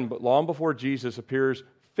this again, but long before Jesus appears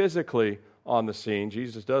physically on the scene.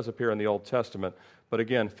 Jesus does appear in the Old Testament, but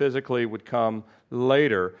again, physically would come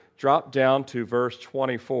later. Drop down to verse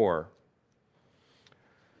 24.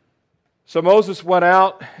 So Moses went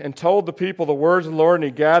out and told the people the words of the Lord, and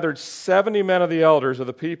he gathered 70 men of the elders of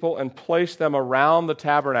the people and placed them around the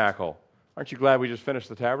tabernacle. Aren't you glad we just finished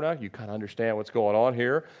the tabernacle? You kind of understand what's going on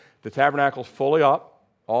here. The tabernacle's fully up.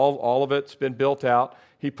 All of it's been built out.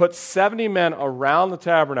 He put 70 men around the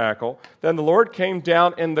tabernacle. Then the Lord came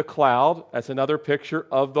down in the cloud. That's another picture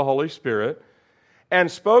of the Holy Spirit. And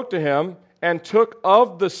spoke to him and took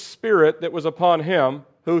of the Spirit that was upon him.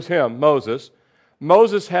 Who's him? Moses.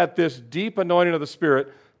 Moses had this deep anointing of the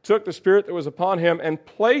Spirit, took the Spirit that was upon him and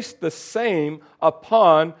placed the same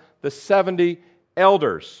upon the 70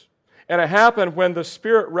 elders. And it happened when the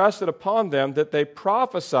Spirit rested upon them that they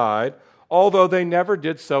prophesied, although they never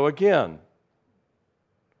did so again.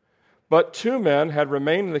 But 2 men had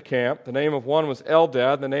remained in the camp. The name of one was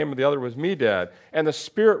Eldad, and the name of the other was Medad. And the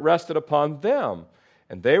Spirit rested upon them.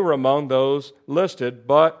 And they were among those listed,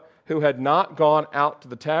 but who had not gone out to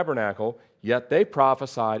the tabernacle, yet they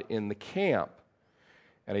prophesied in the camp.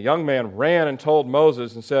 And a young man ran and told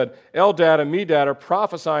Moses and said, Eldad and Medad are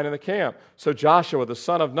prophesying in the camp. So Joshua, the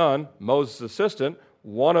son of Nun, Moses' assistant,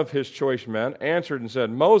 one of his choice men, answered and said,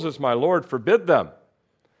 Moses, my Lord, forbid them.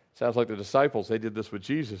 Sounds like the disciples. They did this with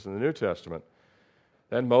Jesus in the New Testament.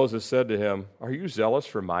 Then Moses said to him, Are you zealous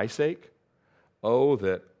for my sake? Oh,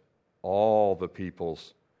 that all the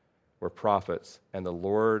peoples were prophets, and the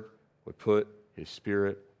Lord would put his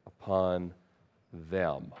Spirit upon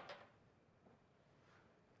them.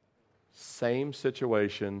 Same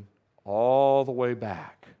situation all the way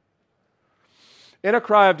back. In a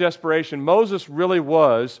cry of desperation, Moses really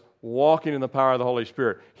was walking in the power of the Holy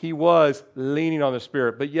Spirit. He was leaning on the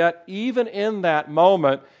Spirit. But yet, even in that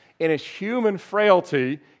moment, in his human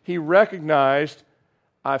frailty, he recognized,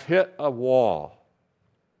 I've hit a wall.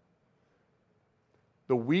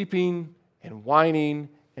 The weeping and whining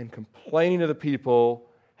and complaining of the people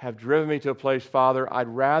have driven me to a place, Father, I'd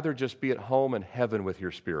rather just be at home in heaven with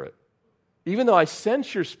your Spirit. Even though I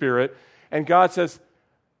sense your Spirit, and God says,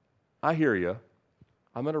 I hear you.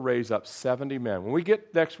 I'm going to raise up 70 men. When we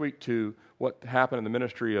get next week to what happened in the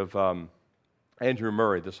ministry of Andrew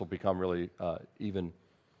Murray, this will become really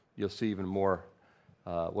you'll see even more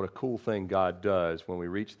what a cool thing God does when we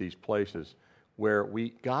reach these places where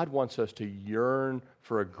God wants us to yearn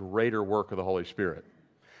for a greater work of the Holy Spirit.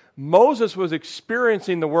 Moses was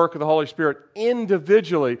experiencing the work of the Holy Spirit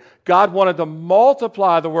individually. God wanted to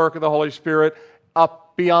multiply the work of the Holy Spirit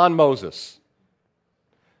up beyond Moses.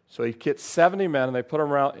 So he gets 70 men, and they put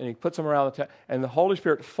them around, and he puts them around the and the Holy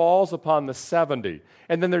Spirit falls upon the 70.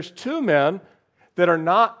 And then there's 2 men that are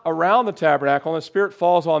not around the tabernacle, and the Spirit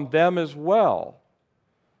falls on them as well.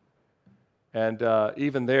 And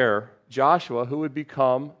even there, Joshua, who would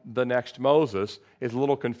become the next Moses, is a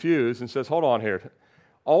little confused and says, hold on here.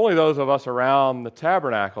 Only those of us around the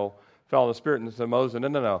tabernacle fell in the Spirit. And said Moses,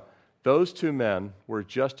 no. Those 2 men were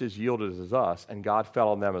just as yielded as us, and God fell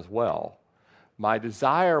on them as well. My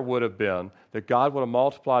desire would have been that God would have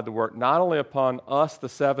multiplied the work not only upon us, the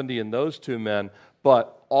 70, and those 2 men,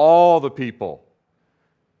 but all the people.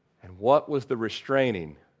 And what was the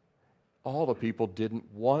restraining? All the people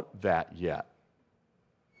didn't want that yet.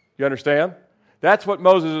 You understand? That's what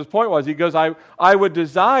Moses' point was. He goes, I would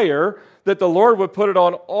desire that the Lord would put it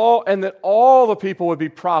on all, and that all the people would be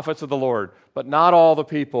prophets of the Lord. But not all the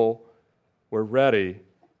people were ready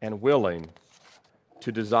and willing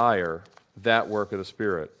to desire that work of the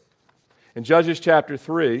Spirit. In Judges chapter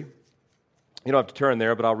 3, you don't have to turn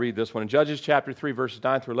there, but I'll read this one. In Judges chapter 3, verses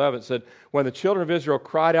 9 through 11, it said, When the children of Israel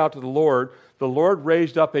cried out to the Lord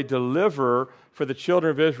raised up a deliverer for the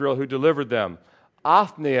children of Israel who delivered them.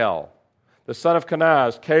 Othniel, the son of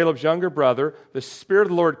Kenaz, Caleb's younger brother, the Spirit of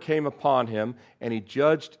the Lord came upon him, and he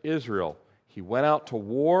judged Israel. He went out to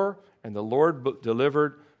war, and the Lord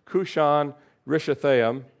delivered Cushan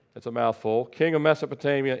Rishathaim, that's a mouthful, king of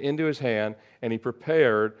Mesopotamia, into his hand, and he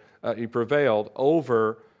prevailed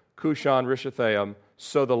over Cushan Rishathaim,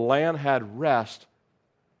 so the land had rest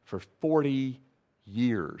for 40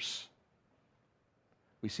 years.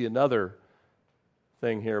 We see another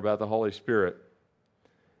thing here about the Holy Spirit.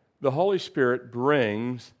 The Holy Spirit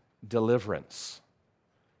brings deliverance.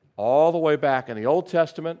 All the way back in the Old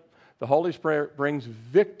Testament, the Holy Spirit brings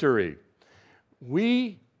victory.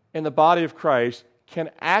 We, in the body of Christ, can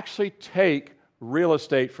actually take real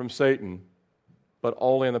estate from Satan, but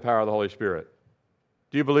only in the power of the Holy Spirit.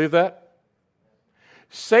 Do you believe that?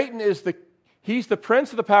 Satan he's the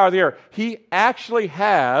prince of the power of the air. He actually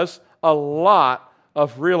has a lot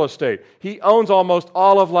of real estate. He owns almost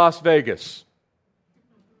all of Las Vegas.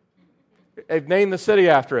 They've named the city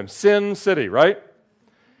after him, Sin City, right?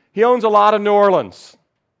 He owns a lot of New Orleans.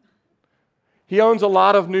 He owns a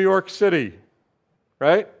lot of New York City,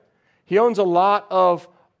 right? He owns a lot of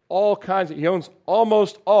all kinds he owns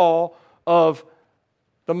almost all of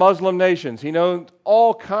the Muslim nations. He owns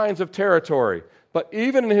all kinds of territory. But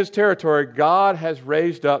even in his territory, God has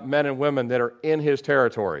raised up men and women that are in his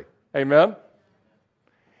territory. Amen?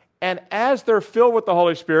 And as they're filled with the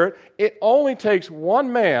Holy Spirit, it only takes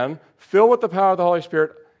one man filled with the power of the Holy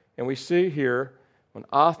Spirit. And we see here, when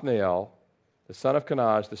Othniel, the son of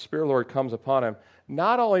Kenaz, the Spirit of the Lord comes upon him,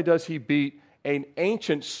 not only does he beat an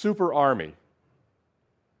ancient super army,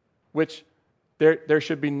 which there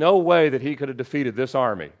should be no way that he could have defeated this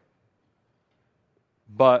army,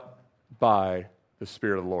 but by the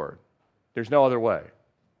Spirit of the Lord. There's no other way.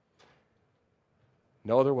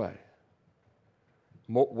 No other way.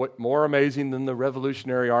 What more amazing than the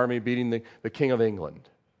Revolutionary Army beating the King of England?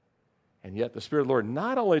 And yet the Spirit of the Lord,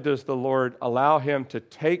 not only does the Lord allow him to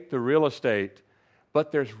take the real estate,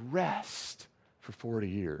 but there's rest for 40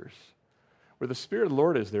 years. Where the Spirit of the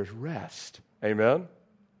Lord is, there's rest. Amen?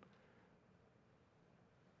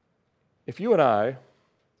 If you and I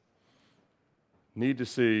need to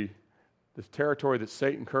see the territory that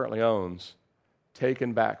Satan currently owns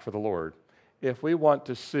taken back for the Lord, if we want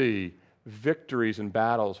to see victories in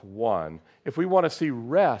battles won, if we want to see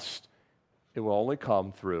rest, it will only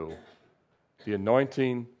come through the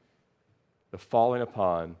anointing, the falling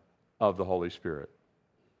upon of the Holy Spirit.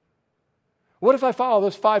 What if I follow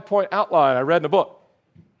this 5-point outline I read in a book?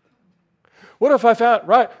 What if I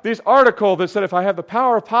found, this article that said if I have the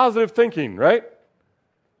power of positive thinking, right?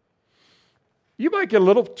 You might get a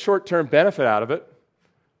little short-term benefit out of it,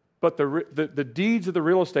 but the deeds of the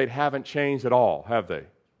real estate haven't changed at all, have they?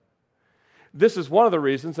 This is one of the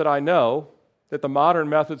reasons that I know that the modern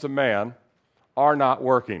methods of man are not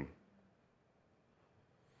working.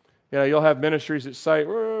 You know, you'll have ministries that say,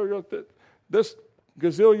 this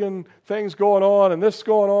gazillion things going on, and this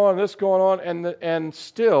going on, and this going on, and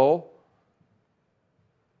still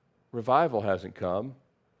revival hasn't come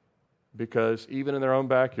because even in their own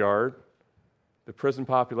backyard, the prison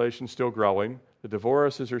population is still growing, the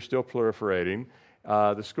divorces are still proliferating,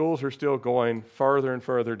 the schools are still going further and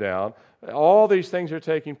further down. All these things are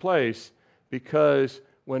taking place because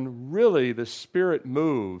when really the Spirit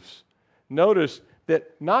moves, notice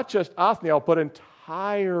that not just Othniel, but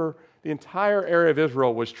the entire area of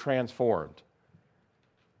Israel was transformed.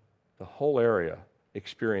 The whole area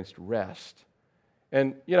experienced rest.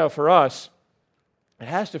 And, for us, it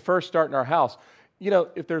has to first start in our house.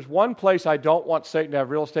 If there's one place I don't want Satan to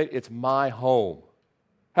have real estate, it's my home.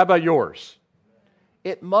 How about yours?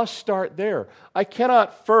 It must start there. I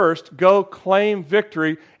cannot first go claim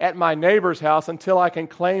victory at my neighbor's house until I can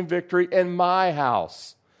claim victory in my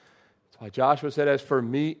house. That's why Joshua said, as for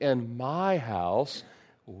me and my house,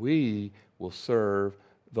 we will serve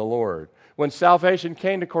the Lord. When salvation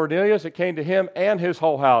came to Cornelius, it came to him and his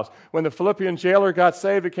whole house. When the Philippian jailer got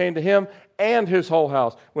saved, it came to him and his whole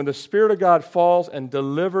house. When the Spirit of God falls and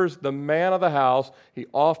delivers the man of the house, he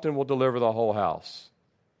often will deliver the whole house.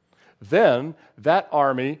 Then that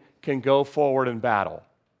army can go forward in battle.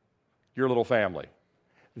 Your little family.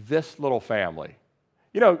 This little family.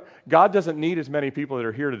 God doesn't need as many people that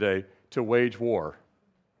are here today to wage war.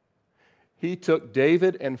 He took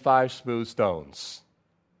David and 5 smooth stones.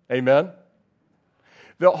 Amen?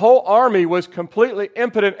 The whole army was completely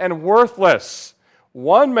impotent and worthless.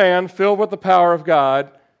 One man filled with the power of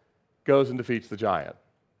God goes and defeats the giant.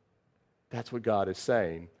 That's what God is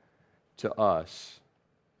saying to us.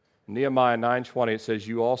 In Nehemiah 9:20, it says,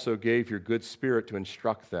 you also gave your good spirit to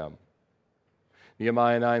instruct them.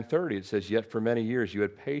 Nehemiah 9:30, it says, yet for many years you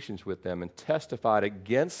had patience with them and testified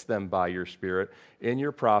against them by your Spirit in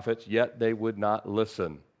your prophets, yet they would not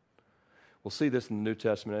listen. We'll see this in the New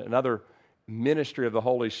Testament. Another ministry of the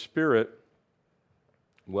Holy Spirit,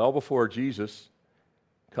 well before Jesus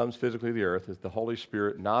comes physically to the earth, is the Holy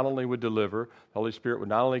Spirit not only would deliver, the Holy Spirit would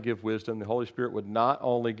not only give wisdom, the Holy Spirit would not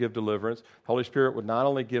only give deliverance, the Holy Spirit would not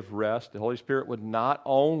only give rest, the Holy Spirit would not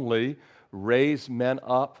only raise men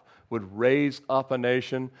up, would raise up a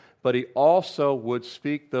nation, but he also would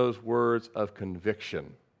speak those words of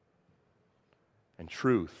conviction and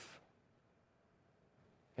truth.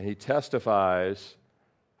 And he testifies,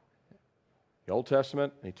 the Old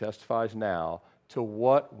Testament, and he testifies now, to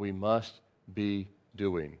what we must be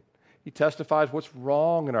doing. He testifies what's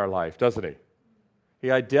wrong in our life, doesn't he? He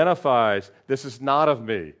identifies, this is not of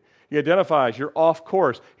me. He identifies, you're off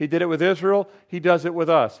course. He did it with Israel. He does it with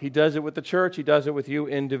us. He does it with the church. He does it with you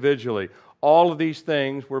individually. All of these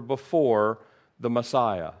things were before the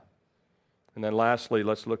Messiah. And then lastly,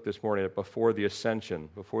 let's look this morning at before the ascension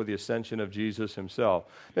of Jesus himself.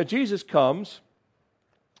 Now, Jesus comes,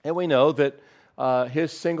 and we know that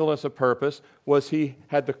his singleness of purpose was he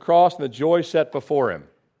had the cross and the joy set before him.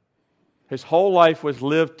 His whole life was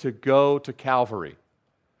lived to go to Calvary.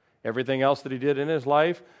 Everything else that he did in his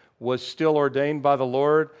life was still ordained by the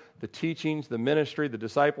Lord. The teachings, the ministry, the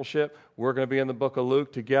discipleship. We're going to be in the book of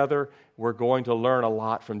Luke together. We're going to learn a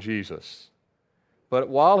lot from Jesus. But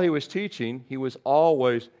while he was teaching, he was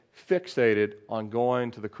always fixated on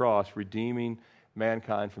going to the cross, redeeming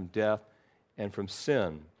mankind from death and from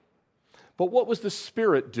sin. But what was the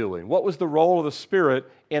Spirit doing? What was the role of the Spirit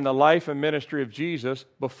in the life and ministry of Jesus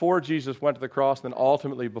before Jesus went to the cross and then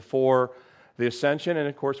ultimately before the ascension? And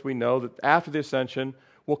of course we know that after the ascension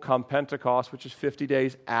will come Pentecost, which is 50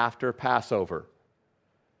 days after Passover.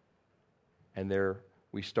 And there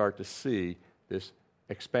we start to see this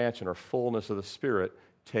expansion or fullness of the Spirit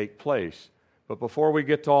take place. But before we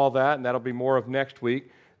get to all that, and that'll be more of next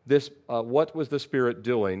week, what was the Spirit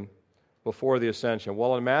doing before the ascension?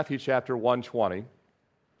 Well, in Matthew chapter 1:20,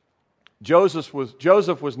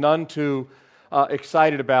 Joseph was none too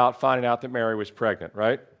excited about finding out that Mary was pregnant,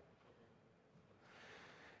 right?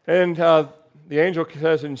 And the angel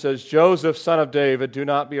says, Joseph, son of David, do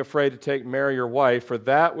not be afraid to take Mary your wife, for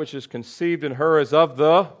that which is conceived in her is of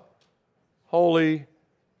the Holy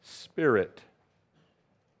Spirit.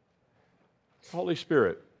 Holy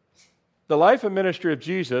Spirit. The life and ministry of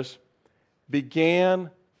Jesus began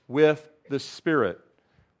with the Spirit.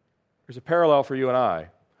 There's a parallel for you and I.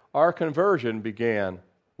 Our conversion began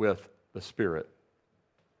with the Spirit.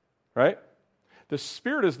 Right? The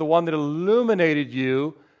Spirit is the one that illuminated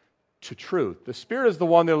you to truth. The Spirit is the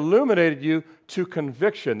one that illuminated you to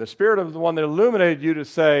conviction. The Spirit is the one that illuminated you to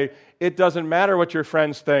say, it doesn't matter what your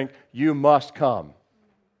friends think, you must come.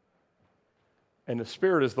 And the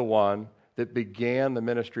Spirit is the one that began the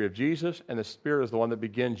ministry of Jesus, and the Spirit is the one that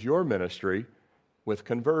begins your ministry with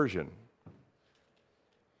conversion.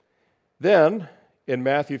 Then, in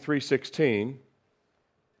Matthew 3:16,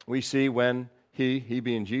 we see when he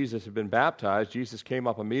being Jesus, had been baptized, Jesus came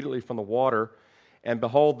up immediately from the water, and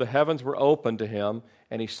behold, the heavens were opened to him,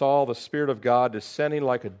 and he saw the Spirit of God descending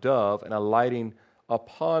like a dove and alighting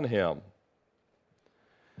upon him.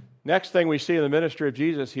 Next thing we see in the ministry of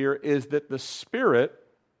Jesus here is that the Spirit,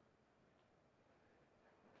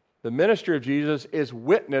 the ministry of Jesus, is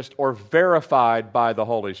witnessed or verified by the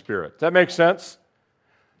Holy Spirit. Does that make sense?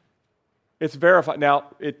 It's verified. Now,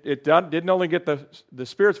 it didn't only get the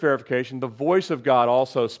Spirit's verification, the voice of God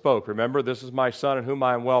also spoke. Remember, this is my Son in whom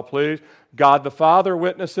I am well pleased. God the Father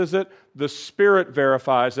witnesses it. The Spirit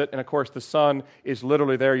verifies it. And of course, the Son is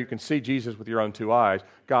literally there. You can see Jesus with your own two eyes.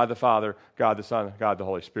 God the Father, God the Son, God the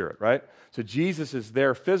Holy Spirit, right? So Jesus is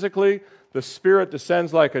there physically. The Spirit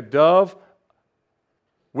descends like a dove,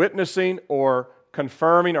 witnessing or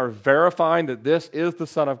confirming or verifying that this is the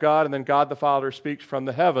Son of God, and then God the Father speaks from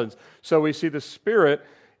the heavens. So we see the Spirit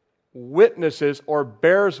witnesses or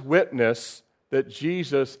bears witness that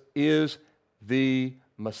Jesus is the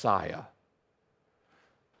Messiah.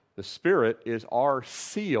 The Spirit is our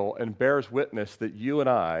seal and bears witness that you and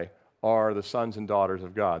I are the sons and daughters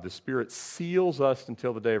of God. The Spirit seals us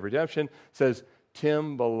until the day of redemption, says,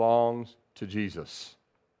 Tim belongs to Jesus.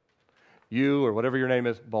 You, or whatever your name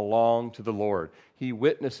is, belong to the Lord. He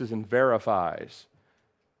witnesses and verifies.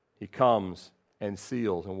 He comes and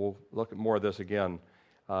seals. And we'll look at more of this again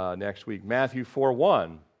next week. Matthew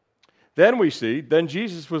 4:1. Then we see, then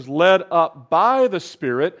Jesus was led up by the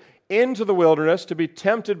Spirit into the wilderness to be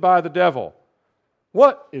tempted by the devil.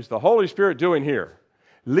 What is the Holy Spirit doing here?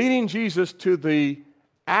 Leading Jesus to the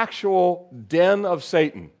actual den of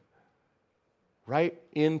Satan. Right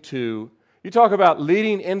into... You talk about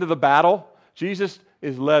leading into the battle. Jesus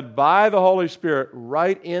is led by the Holy Spirit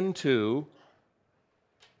right into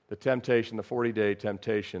the temptation, the 40-day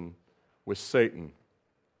temptation with Satan.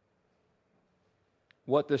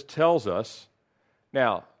 What this tells us,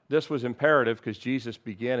 now, this was imperative because Jesus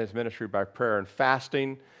began his ministry by prayer and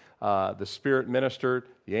fasting. The Spirit ministered.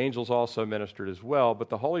 The angels also ministered as well. But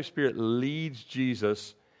the Holy Spirit leads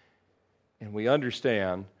Jesus, and we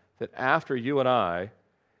understand that after you and I,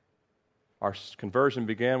 our conversion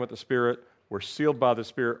began with the Spirit. We're sealed by the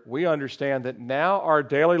Spirit. We understand that now our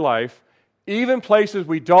daily life, even places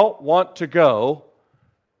we don't want to go,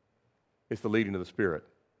 is the leading of the Spirit.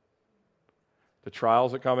 The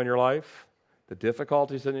trials that come in your life, the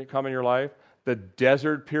difficulties that come in your life, the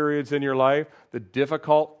desert periods in your life, the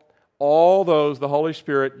difficult, all those, the Holy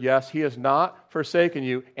Spirit, yes, He has not forsaken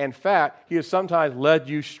you. In fact, He has sometimes led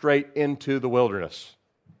you straight into the wilderness.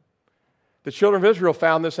 The children of Israel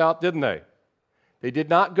found this out, didn't they? They did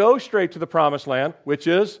not go straight to the promised land, which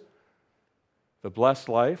is the blessed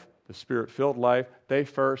life, the Spirit-filled life. They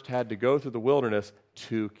first had to go through the wilderness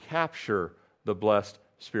to capture the blessed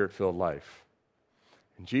Spirit-filled life.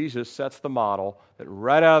 And Jesus sets the model that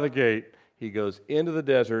right out of the gate, He goes into the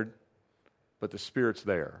desert, but the Spirit's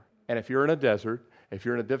there. And if you're in a desert, if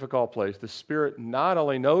you're in a difficult place, the Spirit not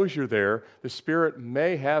only knows you're there, the Spirit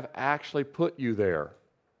may have actually put you there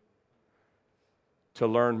to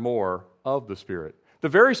learn more of the Spirit. The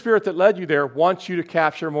very Spirit that led you there wants you to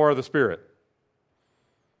capture more of the Spirit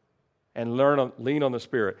and lean on the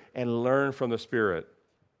Spirit and learn from the Spirit.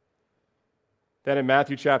 Then in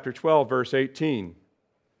Matthew chapter 12, verse 18,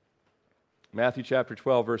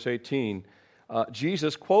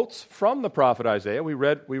 Jesus quotes from the prophet Isaiah. We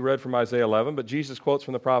read from Isaiah 11, but Jesus quotes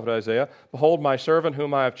from the prophet Isaiah. Behold, my servant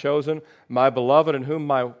whom I have chosen, my beloved in whom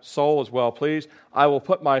my soul is well pleased. I will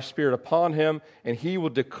put my spirit upon him, and he will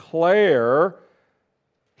declare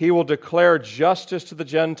justice to the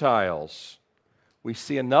Gentiles. We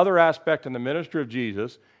see another aspect in the ministry of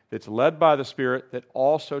Jesus that's led by the Spirit that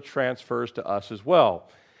also transfers to us as well.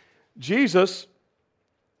 Jesus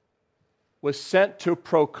was sent to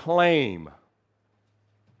proclaim.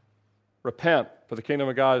 Repent, for the kingdom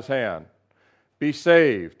of God is at hand. Be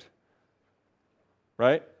saved.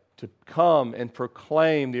 Right? To come and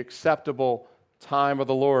proclaim the acceptable time of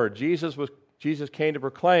the Lord. Jesus came to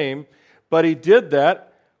proclaim, but he did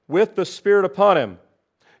that with the Spirit upon him.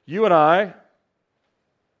 You and I,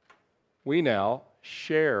 we now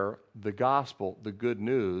share the gospel, the good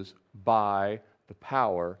news, by the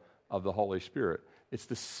power of the Holy Spirit. It's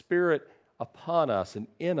the Spirit upon us and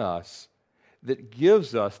in us that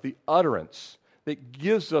gives us the utterance, that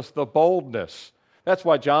gives us the boldness. That's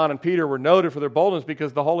why John and Peter were noted for their boldness,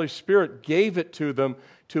 because the Holy Spirit gave it to them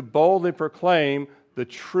to boldly proclaim the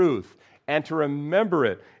truth and to remember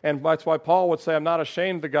it. And that's why Paul would say, I'm not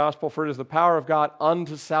ashamed of the gospel, for it is the power of God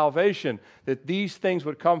unto salvation, that these things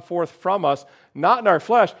would come forth from us, not in our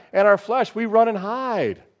flesh. And our flesh, we run and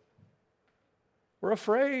hide. We're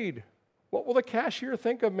afraid. What will the cashier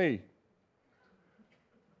think of me?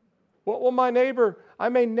 What will my neighbor? I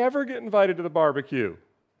may never get invited to the barbecue.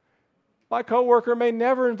 My coworker may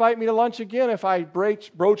never invite me to lunch again if I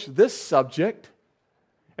broach this subject.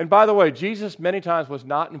 And by the way, Jesus many times was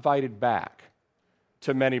not invited back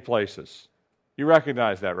to many places. You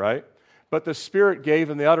recognize that, right? But the Spirit gave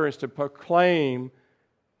him the utterance to proclaim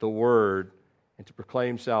the word and to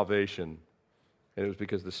proclaim salvation. And it was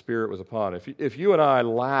because the Spirit was upon him. If you and I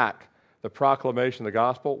lack the proclamation of the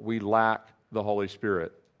gospel, we lack the Holy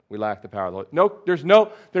Spirit. We lack the power of the Holy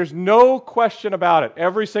Spirit. There's no question about it.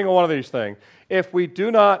 Every single one of these things. If we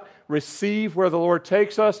do not receive where the Lord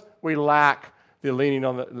takes us, we lack the leaning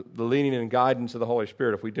and guidance of the Holy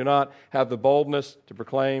Spirit. If we do not have the boldness to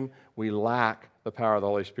proclaim, we lack the power of the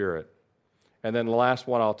Holy Spirit. And then the last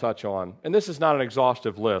one I'll touch on, and this is not an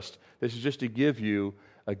exhaustive list. This is just to give you,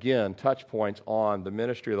 again, touch points on the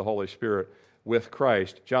ministry of the Holy Spirit with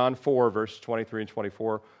Christ. John 4, verses 23 and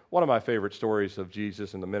 24. One of my favorite stories of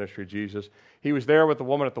Jesus and the ministry of Jesus. He was there with the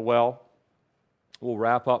woman at the well. We'll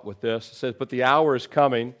wrap up with this. It says, but the hour is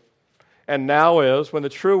coming, and now is, when the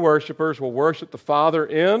true worshipers will worship the Father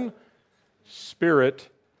in spirit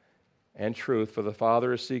and truth, for the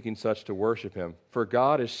Father is seeking such to worship him. For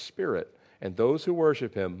God is spirit, and those who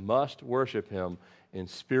worship him must worship him in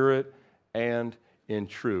spirit and in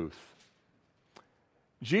truth.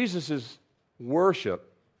 Jesus'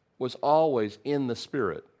 worship was always in the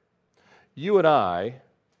Spirit. You and I,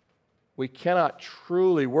 we cannot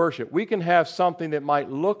truly worship. We can have something that might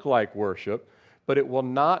look like worship, but it will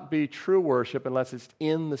not be true worship unless it's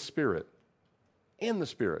in the Spirit. In the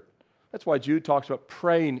Spirit. That's why Jude talks about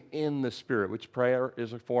praying in the Spirit, which prayer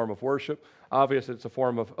is a form of worship. Obviously, it's a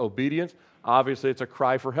form of obedience. Obviously, it's a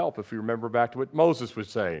cry for help, if you remember back to what Moses was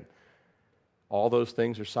saying. All those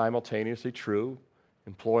things are simultaneously true.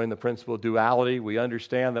 Employing the principle of duality, we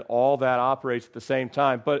understand that all that operates at the same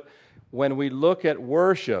time. But when we look at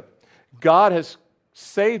worship, God has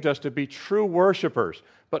saved us to be true worshipers,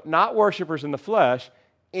 but not worshipers in the flesh,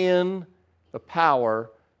 in the power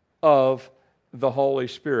of the Holy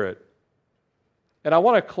Spirit. And I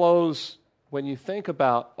want to close, when you think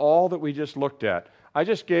about all that we just looked at. I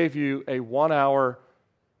just gave you a one hour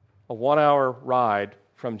ride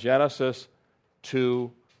from Genesis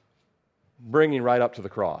to bringing right up to the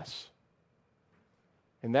cross.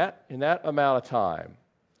 In that amount of time,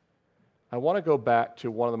 I want to go back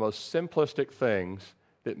to one of the most simplistic things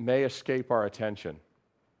that may escape our attention.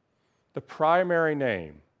 The primary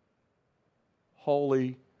name,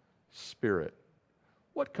 Holy Spirit.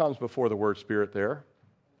 What comes before the word Spirit there?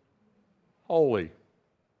 Holy.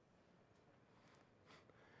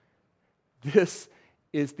 This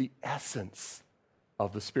is the essence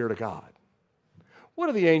of the Spirit of God. What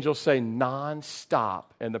do the angels say nonstop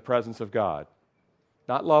in the presence of God?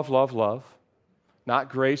 Not love, love, love. Not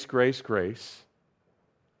grace, grace, grace.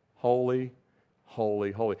 Holy,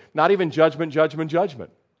 holy, holy. Not even judgment, judgment,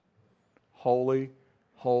 judgment. Holy,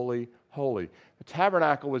 holy, holy. The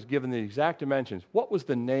tabernacle was given the exact dimensions. What was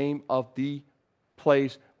the name of the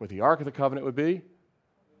place where the Ark of the Covenant would be?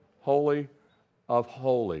 Holy of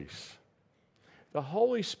Holies. The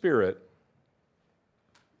Holy Spirit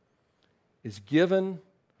is given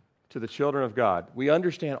to the children of God. We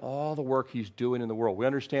understand all the work He's doing in the world. We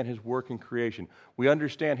understand His work in creation. We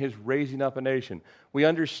understand His raising up a nation. We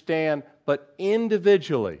understand, but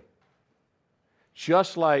individually,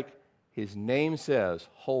 just like His name says,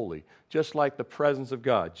 holy, just like the presence of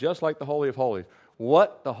God, just like the Holy of Holies,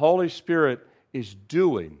 what the Holy Spirit is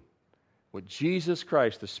doing, what Jesus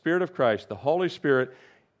Christ, the Spirit of Christ, the Holy Spirit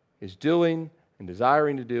is doing and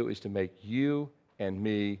desiring to do is to make you and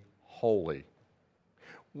me holy.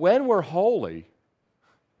 When we're holy,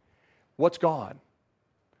 what's gone?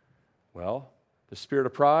 Well, the spirit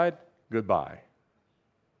of pride, goodbye.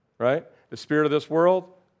 Right? The spirit of this world,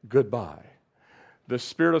 goodbye. The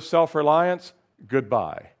spirit of self-reliance,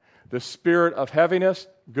 goodbye. The spirit of heaviness,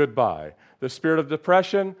 goodbye. The spirit of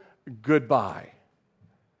depression, goodbye.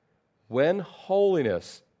 When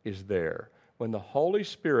holiness is there, when the Holy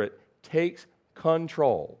Spirit takes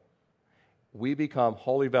control, we become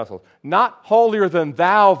holy vessels. Not holier than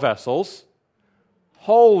thou vessels,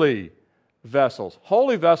 holy vessels.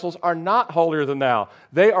 Holy vessels are not holier than thou.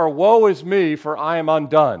 They are woe is me, for I am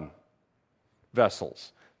undone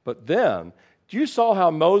vessels. But then, you saw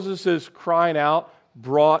how Moses' crying out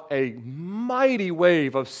brought a mighty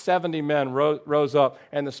wave of 70 men rose up,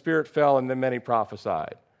 and the Spirit fell, and then many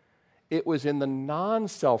prophesied. It was in the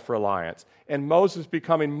non-self-reliance, and Moses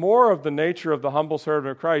becoming more of the nature of the humble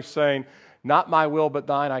servant of Christ, saying, not my will but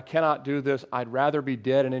thine, I cannot do this, I'd rather be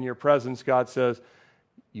dead, and in your presence, God says,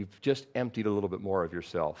 you've just emptied a little bit more of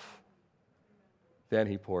yourself. Then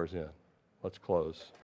He pours in. Let's close.